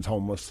stations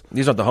homeless.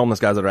 These aren't the homeless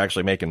guys that are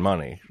actually making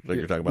money. Like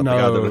you're talking about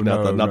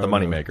not the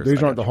money makers.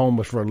 These aren't the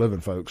homeless for a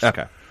living folks.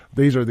 Okay.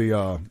 These are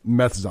the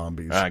meth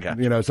zombies. I got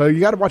you. So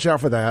you got to watch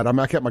out for that.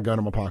 I kept my gun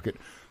in my pocket,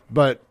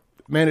 but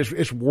man,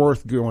 it's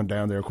worth going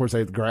down there. Of course,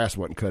 the grass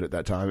wasn't cut at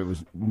that time; it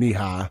was knee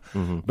high.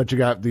 Mm-hmm. But you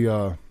got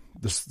the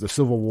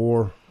Civil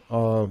War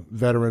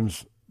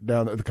veterans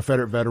down there, the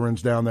Confederate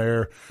veterans down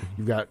there.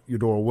 You've got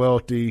Eudora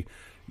Welty.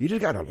 You just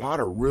got a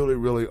lot of really,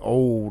 really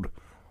old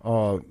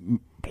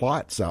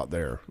plots out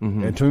there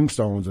and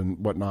tombstones and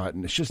whatnot.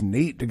 And it's just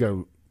neat to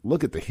go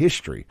look at the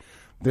history.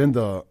 then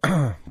the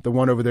the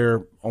one over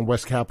there on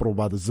West Capitol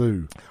by the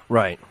zoo.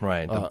 Right.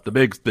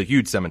 The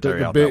huge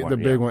cemetery out that way. The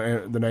big one.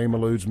 And the name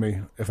eludes me.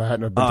 If I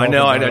hadn't have been I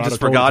know. I just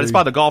forgot. It's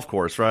by the golf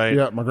course, right?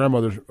 Yeah, my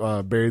grandmother's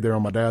buried there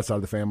on my dad's side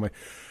of the family.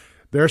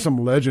 There are some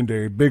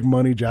legendary big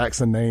money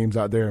Jackson names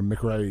out there in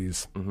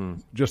McRae's. Mm-hmm.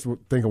 Just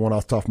thinking one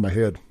off the top of my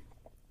head.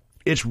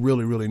 It's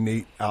really, really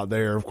neat out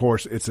there. Of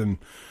course, it's in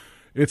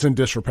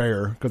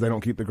disrepair because they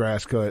don't keep the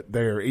grass cut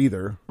there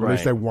either. At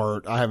least they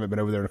weren't. I haven't been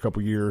over there in a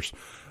couple of years.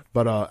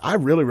 But I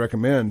really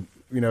recommend,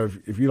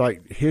 if you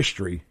like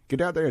history,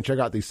 get out there and check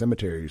out these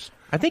cemeteries.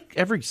 I think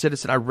every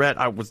citizen I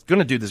was going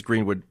to do this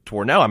Greenwood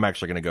tour. Now I'm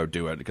actually going to go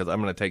do it because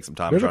I'm going to take some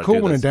time. There's a cool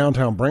one in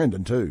downtown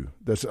Brandon, too.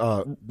 That's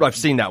I've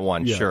seen that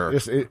one, yeah, sure.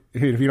 If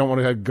you don't want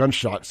to have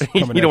gunshots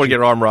coming you don't want to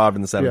get arm robbed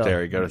in the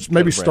cemetery. Yeah.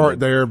 Maybe start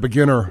there,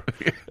 beginner,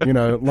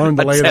 learn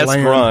the lay of the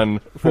land. Run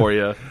for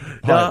you.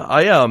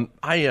 I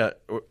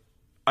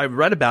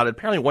read about it.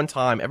 Apparently one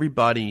time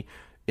everybody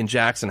in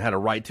Jackson had a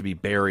right to be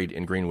buried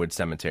in Greenwood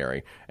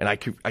Cemetery. And I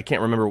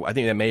can't remember. I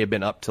think that may have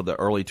been up to the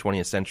early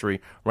 20th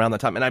century around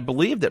that time. And I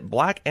believe that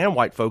black and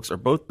white folks are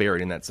both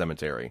buried in that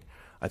cemetery.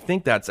 I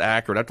think that's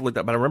accurate. I have to look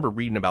that, but I remember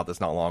reading about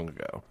this not long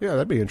ago. Yeah,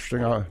 that'd be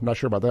interesting. I'm not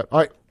sure about that. All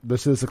right,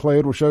 this is the Clay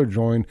Edwards Show,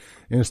 joined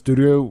in the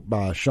studio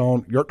by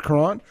Shaun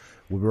Yurtkuran.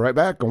 We'll be right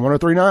back on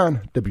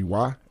 103.9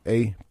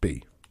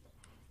 WYAB.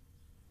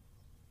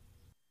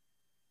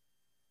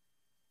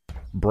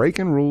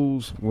 Breaking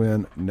rules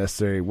when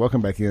necessary.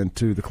 Welcome back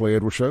into the Clay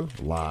Edwards Show,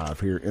 live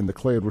here in the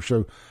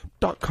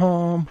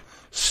ClayEdwardsShow.com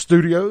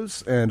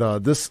studios.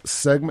 And this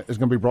segment is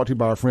going to be brought to you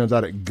by our friends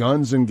out at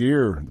Guns and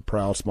Gear, the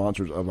proud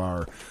sponsors of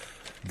our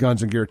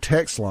Guns and Gear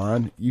text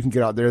line. You can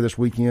get out there this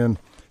weekend.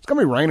 It's going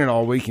to be raining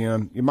all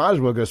weekend. You might as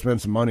well go spend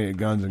some money at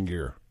Guns and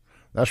Gear.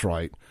 That's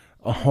right.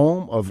 A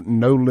home of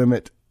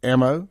no-limit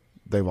ammo.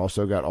 They've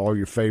also got all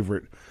your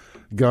favorite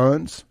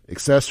guns,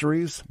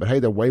 accessories, but hey,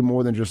 they're way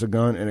more than just a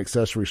gun and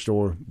accessory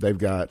store. They've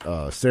got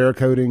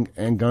Cerakoting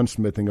and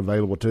gunsmithing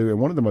available too, and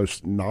one of the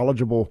most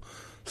knowledgeable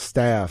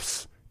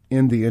staffs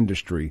in the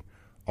industry,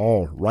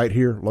 all right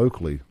here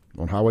locally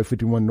on Highway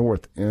 51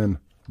 North in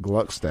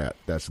Gluckstadt.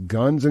 That's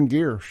Guns and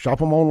Gear. Shop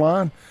them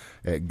online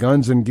at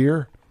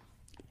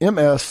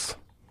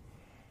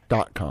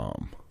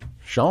gunsandgearms.com.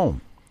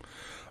 Shaun,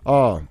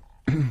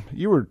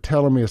 you were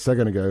telling me a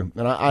second ago,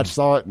 and I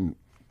saw it, and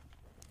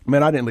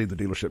man, I didn't leave the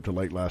dealership till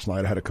late last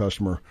night. I had a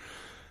customer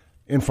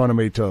in front of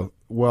me till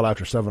well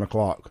after 7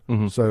 o'clock.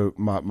 Mm-hmm. So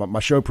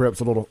my show prep's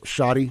a little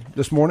shoddy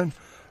this morning,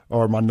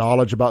 or my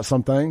knowledge about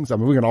some things. I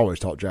mean, we can always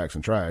talk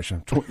Jackson trash,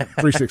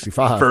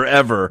 365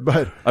 forever.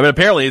 But I mean,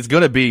 apparently it's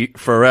going to be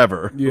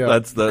forever. Yeah,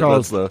 that's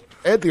the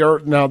at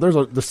the now.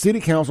 The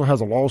city council has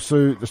a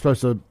lawsuit that's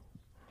supposed to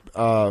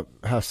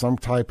have some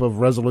type of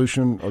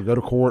resolution or go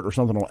to court or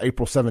something on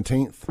April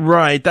 17th.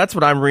 Right, that's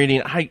what I'm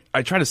reading. I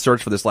tried to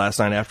search for this last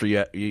night after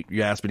you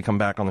asked me to come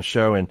back on the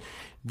show, and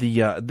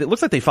it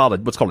looks like they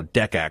filed what's called a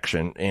deck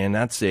action, and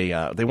that's they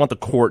want the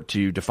court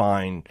to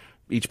define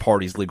each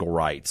party's legal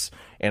rights.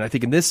 And I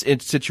think in this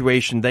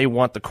situation, they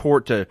want the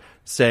court to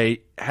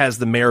say, has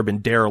the mayor been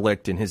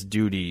derelict in his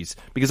duties?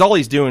 Because all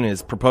he's doing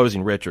is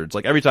proposing Richards.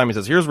 Like every time he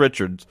says, here's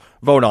Richards,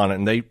 vote on it,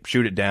 and they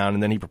shoot it down,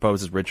 and then he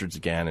proposes Richards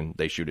again, and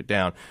they shoot it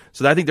down.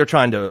 So I think they're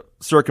trying to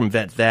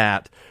circumvent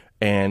that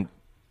and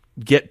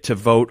get to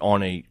vote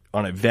on a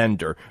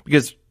vendor,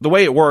 because the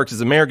way it works is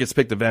the mayor gets to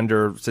pick the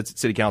vendor,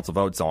 city council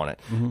votes on it.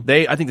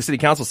 Mm-hmm. I think the city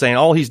council is saying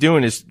all he's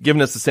doing is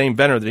giving us the same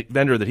vendor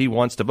that he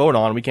wants to vote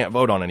on, and we can't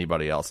vote on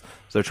anybody else.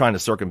 So they're trying to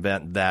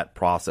circumvent that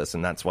process,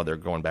 and that's why they're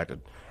going back to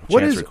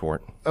Chancery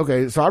Court.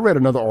 Okay, so I read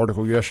another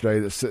article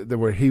yesterday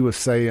where he was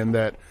saying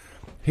that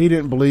he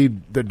didn't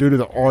believe that due to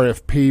the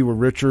RFP with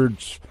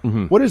Richards.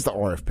 Mm-hmm. What is the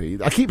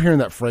RFP? I keep hearing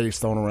that phrase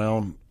thrown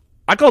around.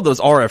 I call those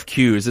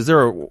RFQs. Does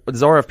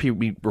RFP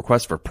be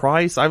request for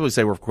price? I would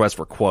say request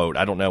for quote.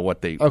 I don't know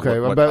what they.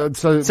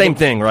 Okay, same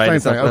thing, right?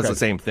 Same thing, That's the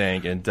same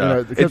thing. And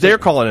if they're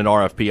calling it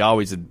RFP, I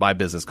always in my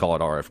business call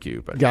it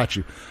RFQ. But got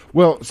you.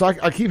 Well, so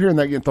I keep hearing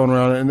that getting thrown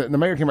around, and the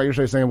mayor came out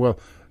yesterday saying, well,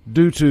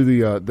 due to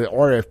the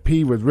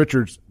RFP with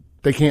Richards,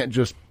 they can't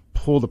just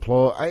pull the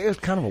plug. It's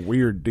kind of a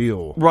weird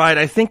deal. Right.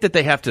 I think that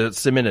they have to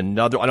submit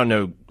another. I don't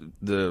know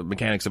the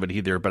mechanics of it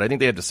either, but I think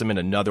they have to submit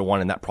another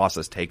one, and that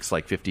process takes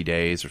like 50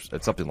 days or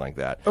something like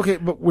that. Okay,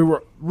 but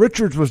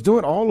Richards was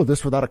doing all of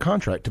this without a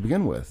contract to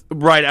begin with.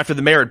 Right, after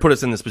the mayor had put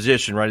us in this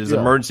position, right? It was an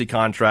emergency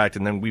contract,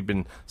 and then we've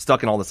been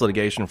stuck in all this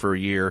litigation for a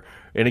year.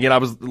 And again, I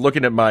was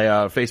looking at my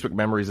Facebook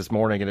memories this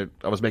morning, and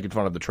I was making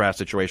fun of the trash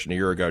situation a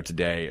year ago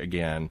today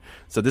again.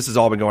 So this has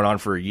all been going on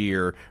for a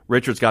year.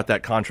 Richards got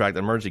that contract, the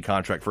emergency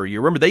contract, for a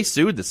year. Remember, they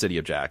sued the city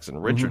of Jackson.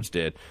 Richards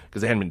did,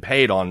 because they hadn't been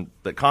paid on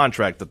the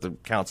contract that the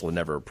council had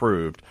never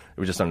approved. It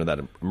was just under that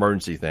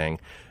emergency thing.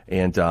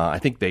 And I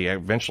think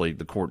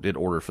the court did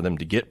order for them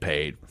to get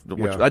paid,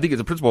 which I think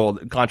is a principle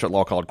of contract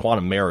law called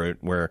quantum merit,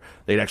 where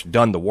they'd actually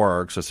done the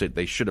work, so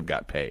they should have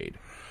got paid.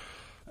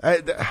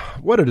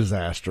 What a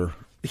disaster.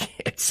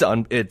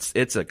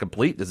 It's a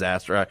complete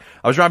disaster.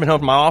 I was driving home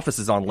from my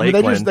offices on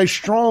Lakeland. They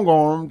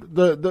strong-armed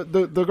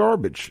the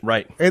garbage.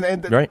 Right.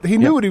 And right. He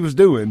knew what he was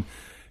doing.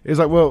 It's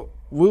like, well,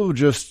 we'll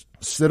just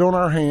sit on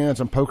our hands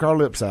and poke our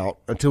lips out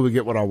until we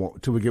get what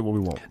we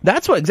want.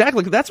 That's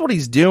what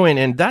he's doing,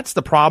 and that's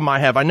the problem I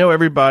have. I know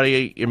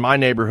everybody in my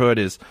neighborhood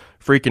is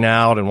freaking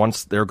out and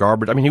wants their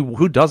garbage. I mean,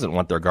 who doesn't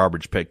want their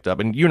garbage picked up?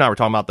 And you and I were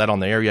talking about that on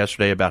the air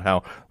yesterday about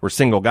how we're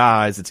single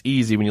guys. It's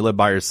easy when you live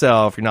by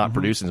yourself. You're not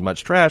producing as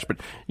much trash, but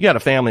you got a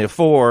family of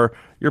 4.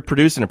 You're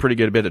producing a pretty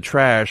good bit of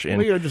trash.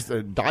 And just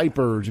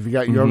diapers if you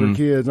got younger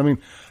kids. I mean,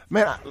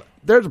 man,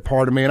 there's a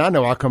part of me, and I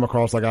know I come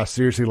across like I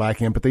seriously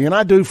lack empathy, and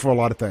I do for a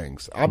lot of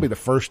things. I'll be the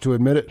first to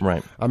admit it.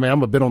 Right. I mean,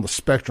 I'm a bit on the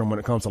spectrum when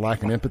it comes to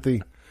lacking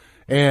empathy,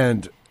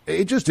 and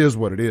it just is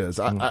what it is.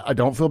 I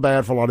don't feel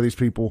bad for a lot of these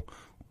people,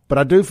 but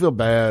I do feel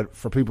bad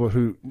for people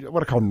who,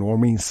 what I call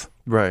normies.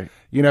 Right.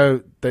 You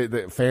know, they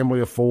family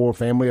of 4,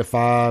 family of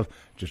 5,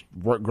 just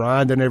work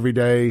grinding every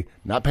day,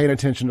 not paying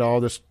attention to all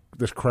this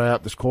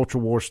crap, this culture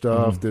war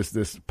stuff,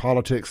 this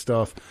politics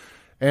stuff,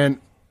 and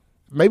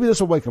maybe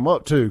this will wake them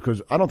up too,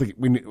 because I don't think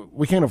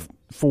we can't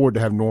afford to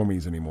have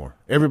normies anymore.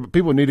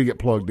 People need to get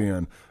plugged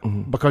in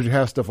because you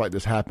have stuff like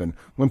this happen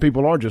when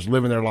people are just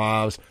living their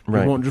lives,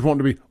 just wanting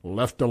to be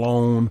left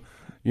alone.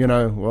 You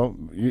know, well,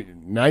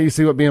 now you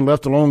see what being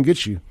left alone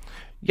gets you.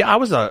 Yeah,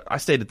 I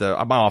stayed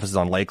at my office is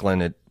on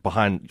Lakeland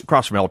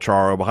across from El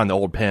Charro, behind the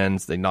old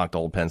pens. They knocked the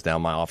old pens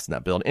down, my office in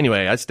that building.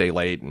 Anyway, I stayed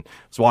late and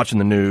was watching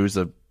the news,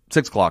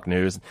 6 o'clock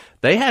news.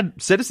 They had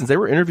citizens. They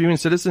were interviewing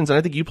citizens, and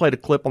I think you played a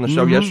clip on the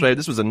show yesterday.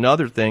 This was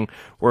another thing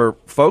where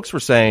folks were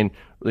saying,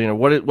 you know,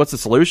 what's the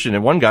solution?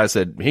 And one guy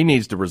said he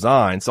needs to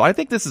resign. So I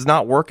think this is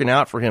not working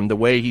out for him the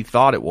way he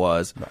thought it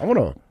was.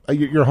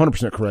 You're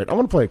 100% correct. I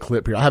want to play a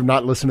clip here. I have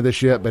not listened to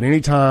this yet, but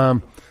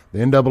anytime the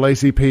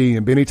NAACP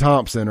and Benny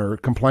Thompson are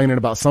complaining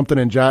about something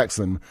in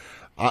Jackson,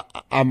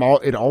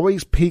 it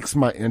always piques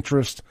my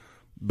interest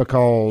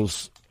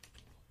because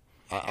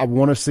I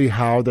want to see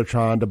how they're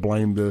trying to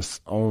blame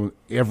this on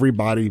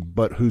everybody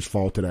but whose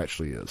fault it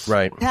actually is.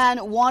 Right.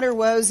 10 water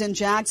woes in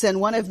Jackson,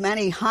 one of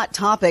many hot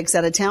topics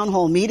at a town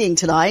hall meeting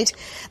tonight.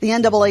 The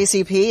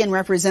NAACP and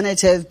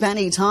Representative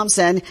Benny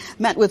Thompson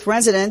met with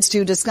residents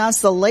to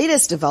discuss the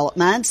latest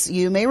developments.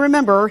 You may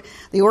remember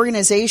the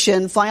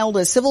organization filed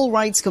a civil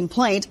rights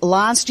complaint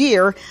last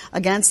year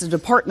against the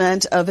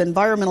Department of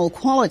Environmental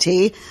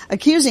Quality,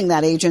 accusing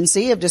that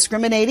agency of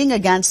discriminating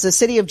against the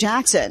city of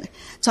Jackson.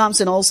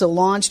 Thompson also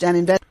launched an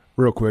investigation.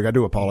 Real quick, I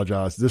do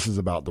apologize. This is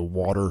about the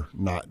water,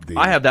 not the...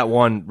 I have that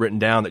one written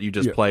down that you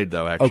just played,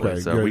 though, actually. Okay,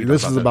 so good.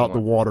 This is about the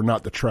water,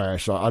 not the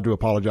trash. So I do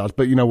apologize.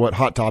 But you know what?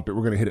 Hot topic.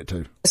 We're going to hit it,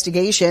 too.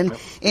 Investigation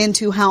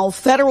into how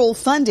federal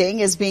funding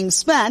is being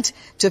spent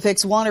to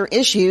fix water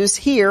issues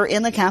here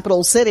in the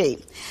capital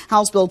city.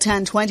 House Bill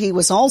 1020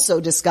 was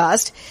also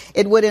discussed.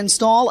 It would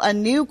install a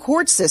new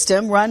court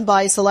system run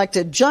by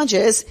selected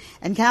judges,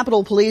 and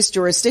Capitol Police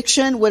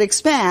jurisdiction would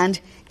expand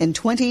in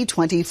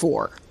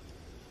 2024.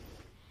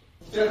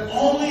 They're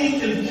only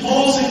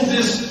imposing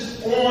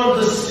this on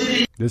the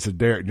city. This is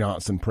Derek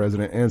Johnson,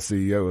 president and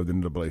CEO of the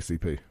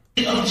NAACP.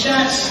 Of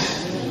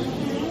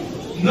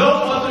Jackson. No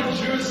other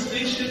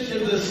jurisdiction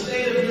in the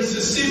state of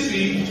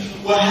Mississippi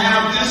will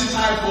have this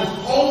type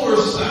of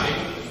oversight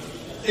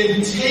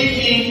in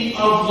taking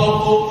of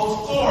local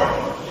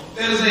authority.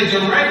 That is a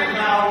direct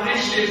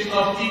violation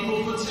of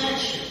equal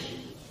protection.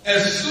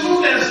 As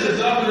soon as the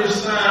governor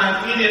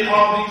signed any and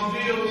all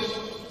these bills,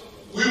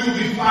 we will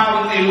be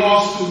filing a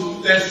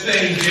lawsuit that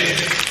same day.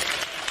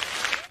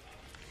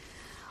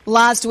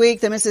 Last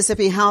week, the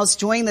Mississippi House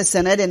joined the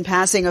Senate in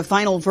passing a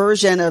final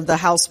version of the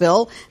House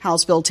Bill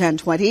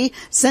 1020,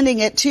 sending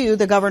it to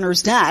the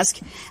governor's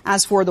desk.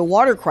 As for the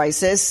water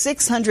crisis,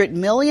 $600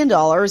 million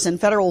in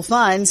federal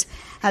funds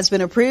has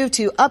been approved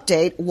to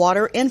update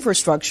water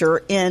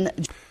infrastructure in...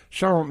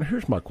 Shaun,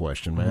 here's my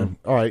question, man.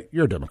 All right,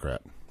 you're a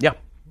Democrat. Yeah.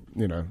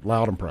 You know,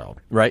 loud and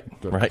proud. Right.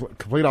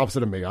 Complete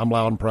opposite of me. I'm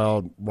loud and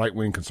proud,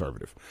 right-wing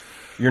conservative.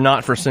 You're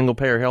not for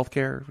single-payer health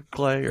care,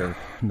 Clay? Or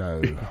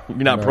No. You're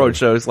not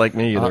pro-choice like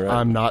me either, right? I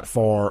am not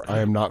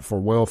for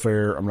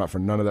welfare. I'm not for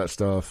none of that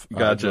stuff.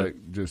 Gotcha.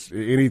 Just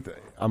anything.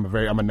 I'm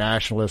a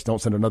nationalist. Don't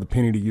send another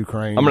penny to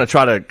Ukraine. I'm going to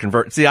try to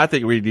convert. See, I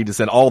think we need to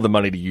send all the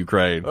money to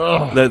Ukraine.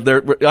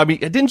 I mean,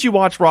 didn't you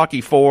watch Rocky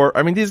IV?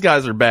 I mean, these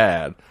guys are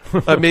bad.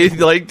 I mean,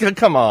 like,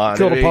 come on.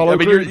 Killed Apollo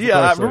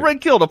Creed?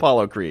 Killed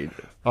Apollo Creed.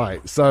 All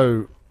right,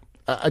 so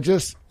I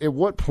just, at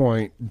what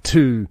point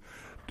do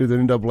the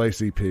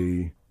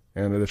NAACP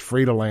and this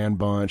Free to Land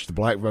bunch, the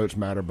Black Votes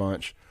Matter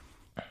bunch,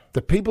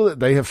 the people that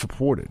they have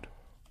supported,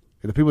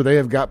 the people they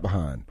have got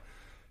behind,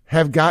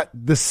 have got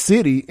the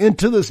city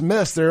into this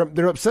mess they're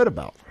upset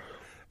about?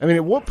 I mean,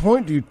 at what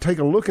point do you take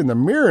a look in the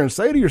mirror and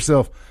say to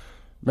yourself,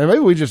 man, maybe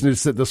we just need to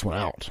sit this one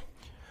out?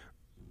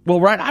 Well,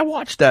 right. I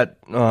watched that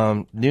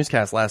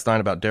newscast last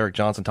night about Derek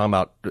Johnson talking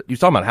about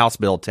House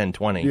Bill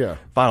 1020,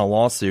 final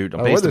lawsuit.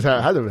 How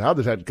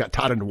this got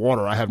tied into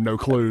water, I have no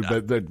clue,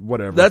 but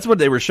whatever. That's what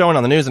they were showing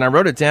on the news, and I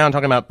wrote it down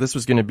talking about this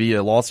was going to be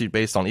a lawsuit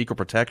based on equal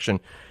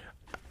protection.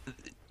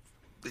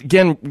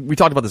 Again, we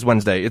talked about this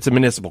Wednesday. It's a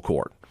municipal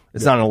court.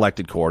 It's not an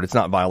elected court. It's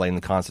not violating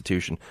the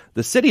Constitution.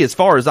 The city, as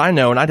far as I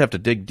know, and I'd have to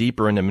dig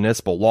deeper into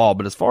municipal law,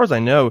 but as far as I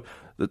know,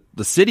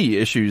 the city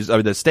issues,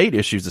 the state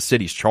issues the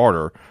city's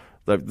charter.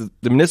 The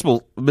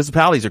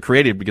municipalities are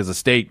created because the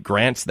state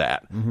grants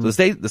that. So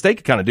the state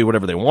can kind of do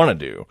whatever they want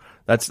to do.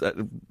 That's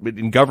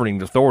in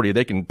governing authority.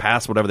 They can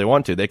pass whatever they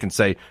want to. They can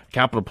say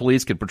Capitol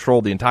Police can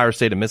patrol the entire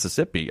state of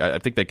Mississippi. I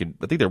think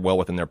they're well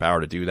within their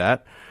power to do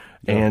that.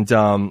 Yeah.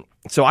 And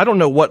so I don't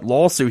know what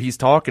lawsuit he's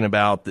talking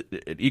about, the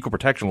equal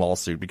protection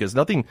lawsuit, because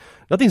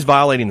nothing's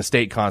violating the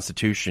state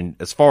constitution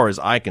as far as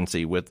I can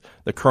see with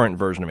the current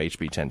version of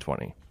HB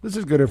 1020. This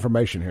is good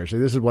information here. See,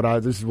 this is what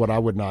I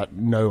would not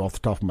know off the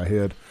top of my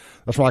head.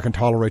 That's why I can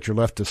tolerate your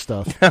leftist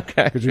stuff.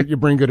 Okay, because you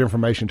bring good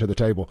information to the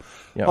table.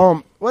 Yeah.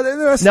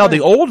 Now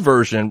the old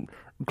version,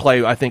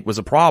 Clay, I think was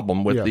a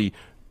problem with the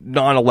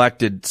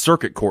non-elected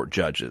circuit court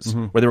judges,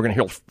 where they were going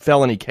to hear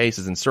felony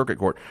cases in circuit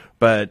court.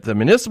 But the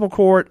municipal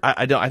court,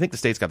 I think the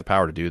state's got the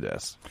power to do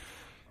this.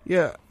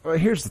 Yeah,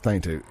 here's the thing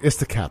too: it's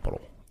the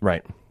capital,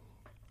 right?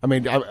 I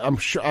mean,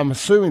 I'm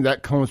assuming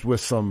that comes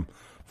with some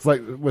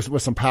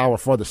with some power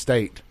for the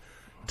state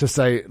to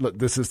say, look,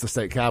 this is the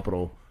state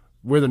capital.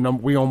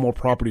 We own more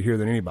property here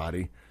than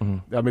anybody.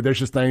 I mean, there's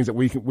just things that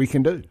we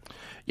can do.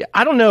 Yeah,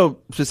 I don't know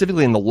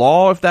specifically in the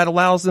law if that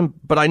allows them,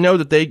 but I know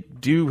that they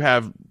do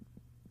have.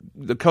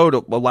 The code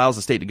allows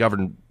the state to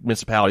govern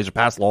municipalities or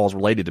pass laws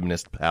related to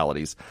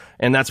municipalities,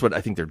 and that's what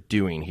I think they're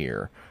doing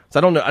here. So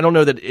I don't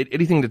know that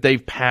anything that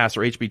they've passed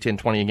or HB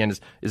 1020 again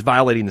is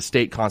violating the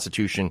state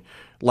constitution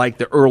like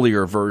the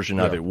earlier version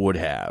of it would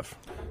have.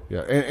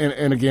 Yeah,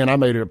 and again, I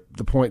made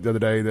the point the other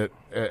day that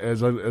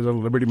as a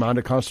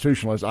liberty-minded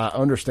constitutionalist, I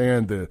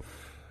understand the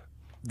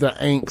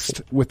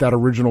angst with that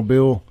original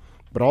bill,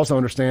 but also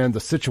understand the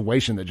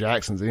situation that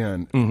Jackson's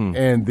in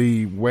and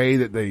the way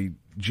that they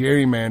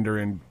gerrymander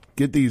and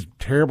get these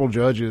terrible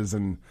judges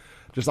and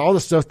just all the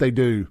stuff they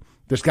do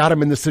that's got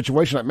them in this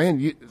situation. Like,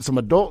 man, some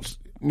adults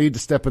need to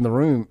step in the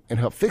room and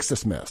help fix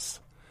this mess.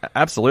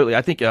 Absolutely.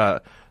 I think, and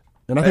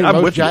I think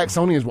most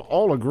Jacksonians will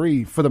all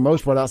agree for the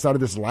most part outside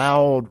of this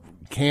loud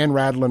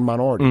can-rattling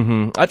minority.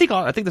 I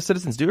think the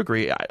citizens do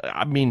agree.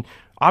 I mean,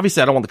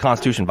 obviously I don't want the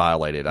Constitution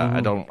violated.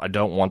 I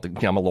don't want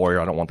I'm a lawyer.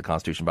 I don't want the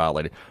Constitution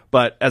violated.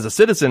 But as a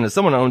citizen, as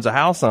someone who owns a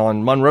house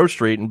on Monroe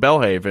Street in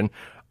Belhaven,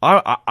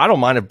 I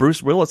don't mind if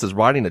Bruce Willis is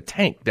riding a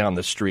tank down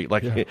the street.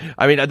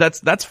 I mean,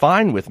 that's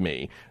fine with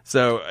me.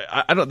 So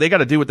they got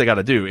to do what they got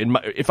to do.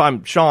 If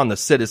I'm Shaun, the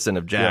citizen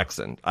of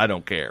Jackson, I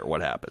don't care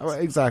what happens. Oh,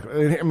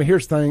 exactly. I mean,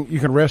 here's the thing: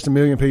 you can arrest 1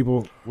 million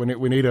people. We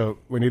need a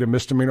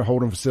misdemeanor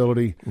holding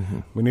facility.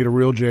 We need a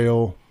real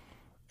jail,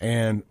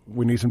 and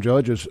we need some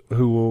judges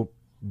who will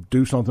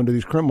do something to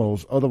these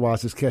criminals.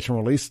 Otherwise, this catch and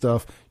release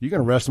stuff, you can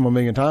arrest them 1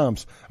 million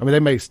times. I mean, they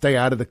may stay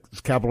out of the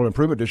capital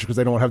improvement district because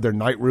they don't have their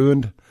night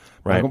ruined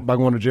by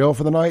going to jail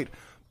for the night.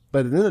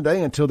 But at the end of the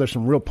day, until there's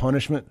some real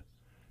punishment,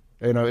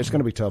 it's going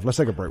to be tough. Let's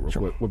take a break real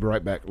quick. We'll be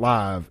right back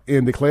live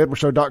in the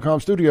ClayEdwardsShow.com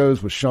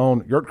studios with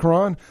Shaun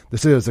Yurtkuran.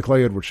 This is the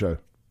Clay Edwards Show.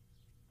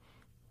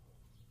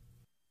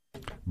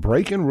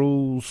 Breaking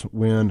rules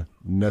when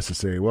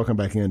necessary. Welcome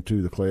back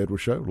into the Clay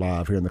Edwards Show,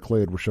 live here in the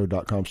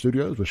ClayEdwardsShow.com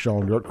studios with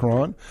Shaun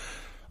Yurtkuran.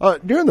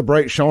 During the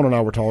break, Shaun and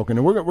I were talking,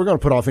 and we're going to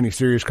put off any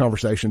serious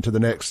conversation to the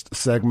next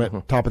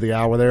segment, top of the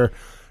hour there.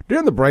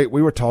 During the break,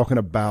 we were talking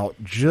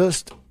about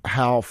just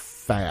how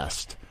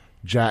fast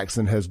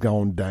Jackson has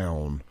gone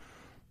down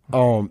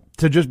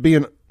to just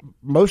being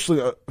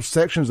mostly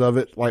sections of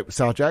it, like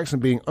South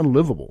Jackson, being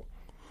unlivable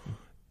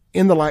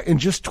in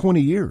just 20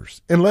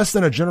 years, in less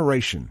than a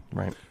generation.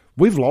 Right.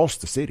 We've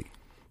lost the city.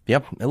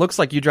 Yep. It looks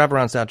like you drive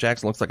around South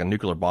Jackson, it looks like a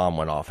nuclear bomb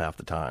went off half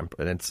the time,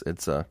 but it's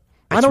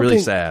really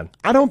sad.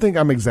 I don't think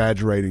I'm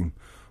exaggerating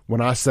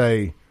when I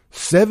say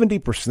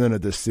 70%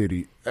 of this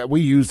city,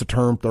 we use the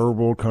term third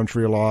world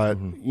country a lot,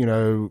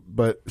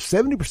 but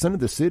 70% of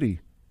the city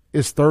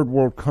is third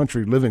world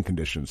country living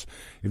conditions.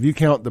 If you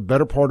count the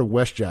better part of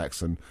West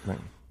Jackson,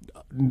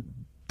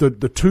 the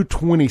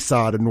 220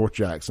 side of North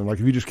Jackson, like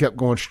if you just kept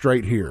going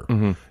straight here,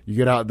 you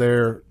get out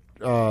there,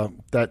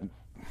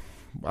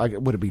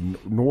 would it be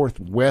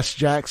Northwest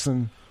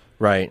Jackson?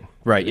 Right.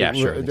 Yeah,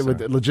 sure.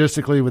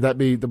 Logistically, would that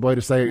be the way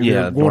to say it?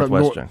 Yeah,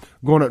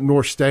 going up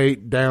North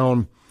State,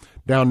 down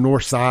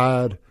North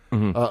Side,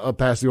 up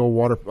past the old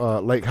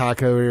Lake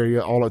Hyco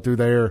area, all up through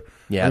there.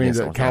 Yeah, I mean,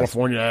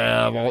 California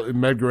Ave,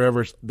 Medgar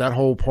Evers, that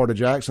whole part of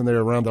Jackson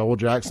there around the old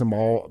Jackson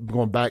Mall,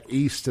 going back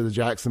east to the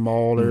Jackson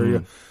Mall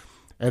area,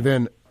 and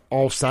then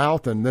all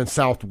south and then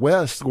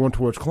southwest going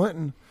towards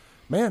Clinton.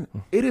 Man,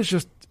 it is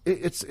just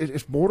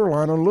it's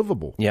borderline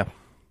unlivable. Yeah,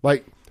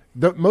 like.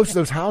 Most of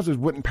those houses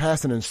wouldn't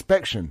pass an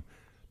inspection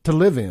to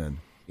live in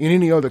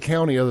any other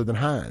county other than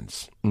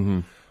Hines.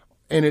 And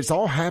it's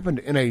all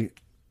happened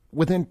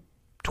within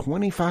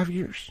 25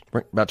 years.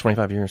 Right, about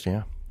 25 years,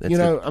 yeah.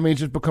 It's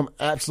just become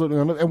absolutely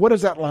unlivable. And what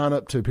does that line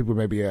up to, people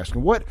may be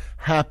asking? What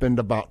happened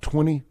about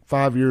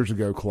 25 years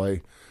ago,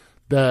 Clay,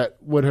 that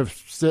would have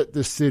set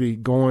this city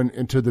going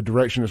into the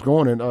direction it's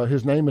going in?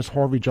 His name is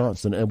Harvey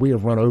Johnson, and we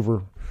have run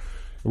over.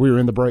 We were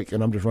in the break,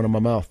 and I'm just running my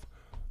mouth.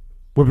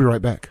 We'll be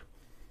right back.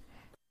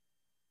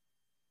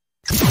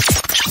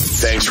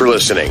 Thanks for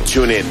listening.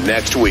 Tune in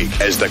next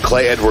week as the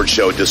Clay Edwards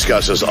Show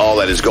discusses all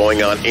that is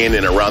going on in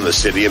and around the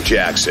city of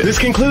Jackson. This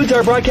concludes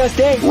our broadcast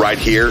day. Right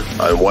here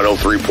on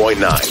 103.9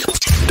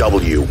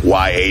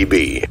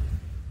 WYAB.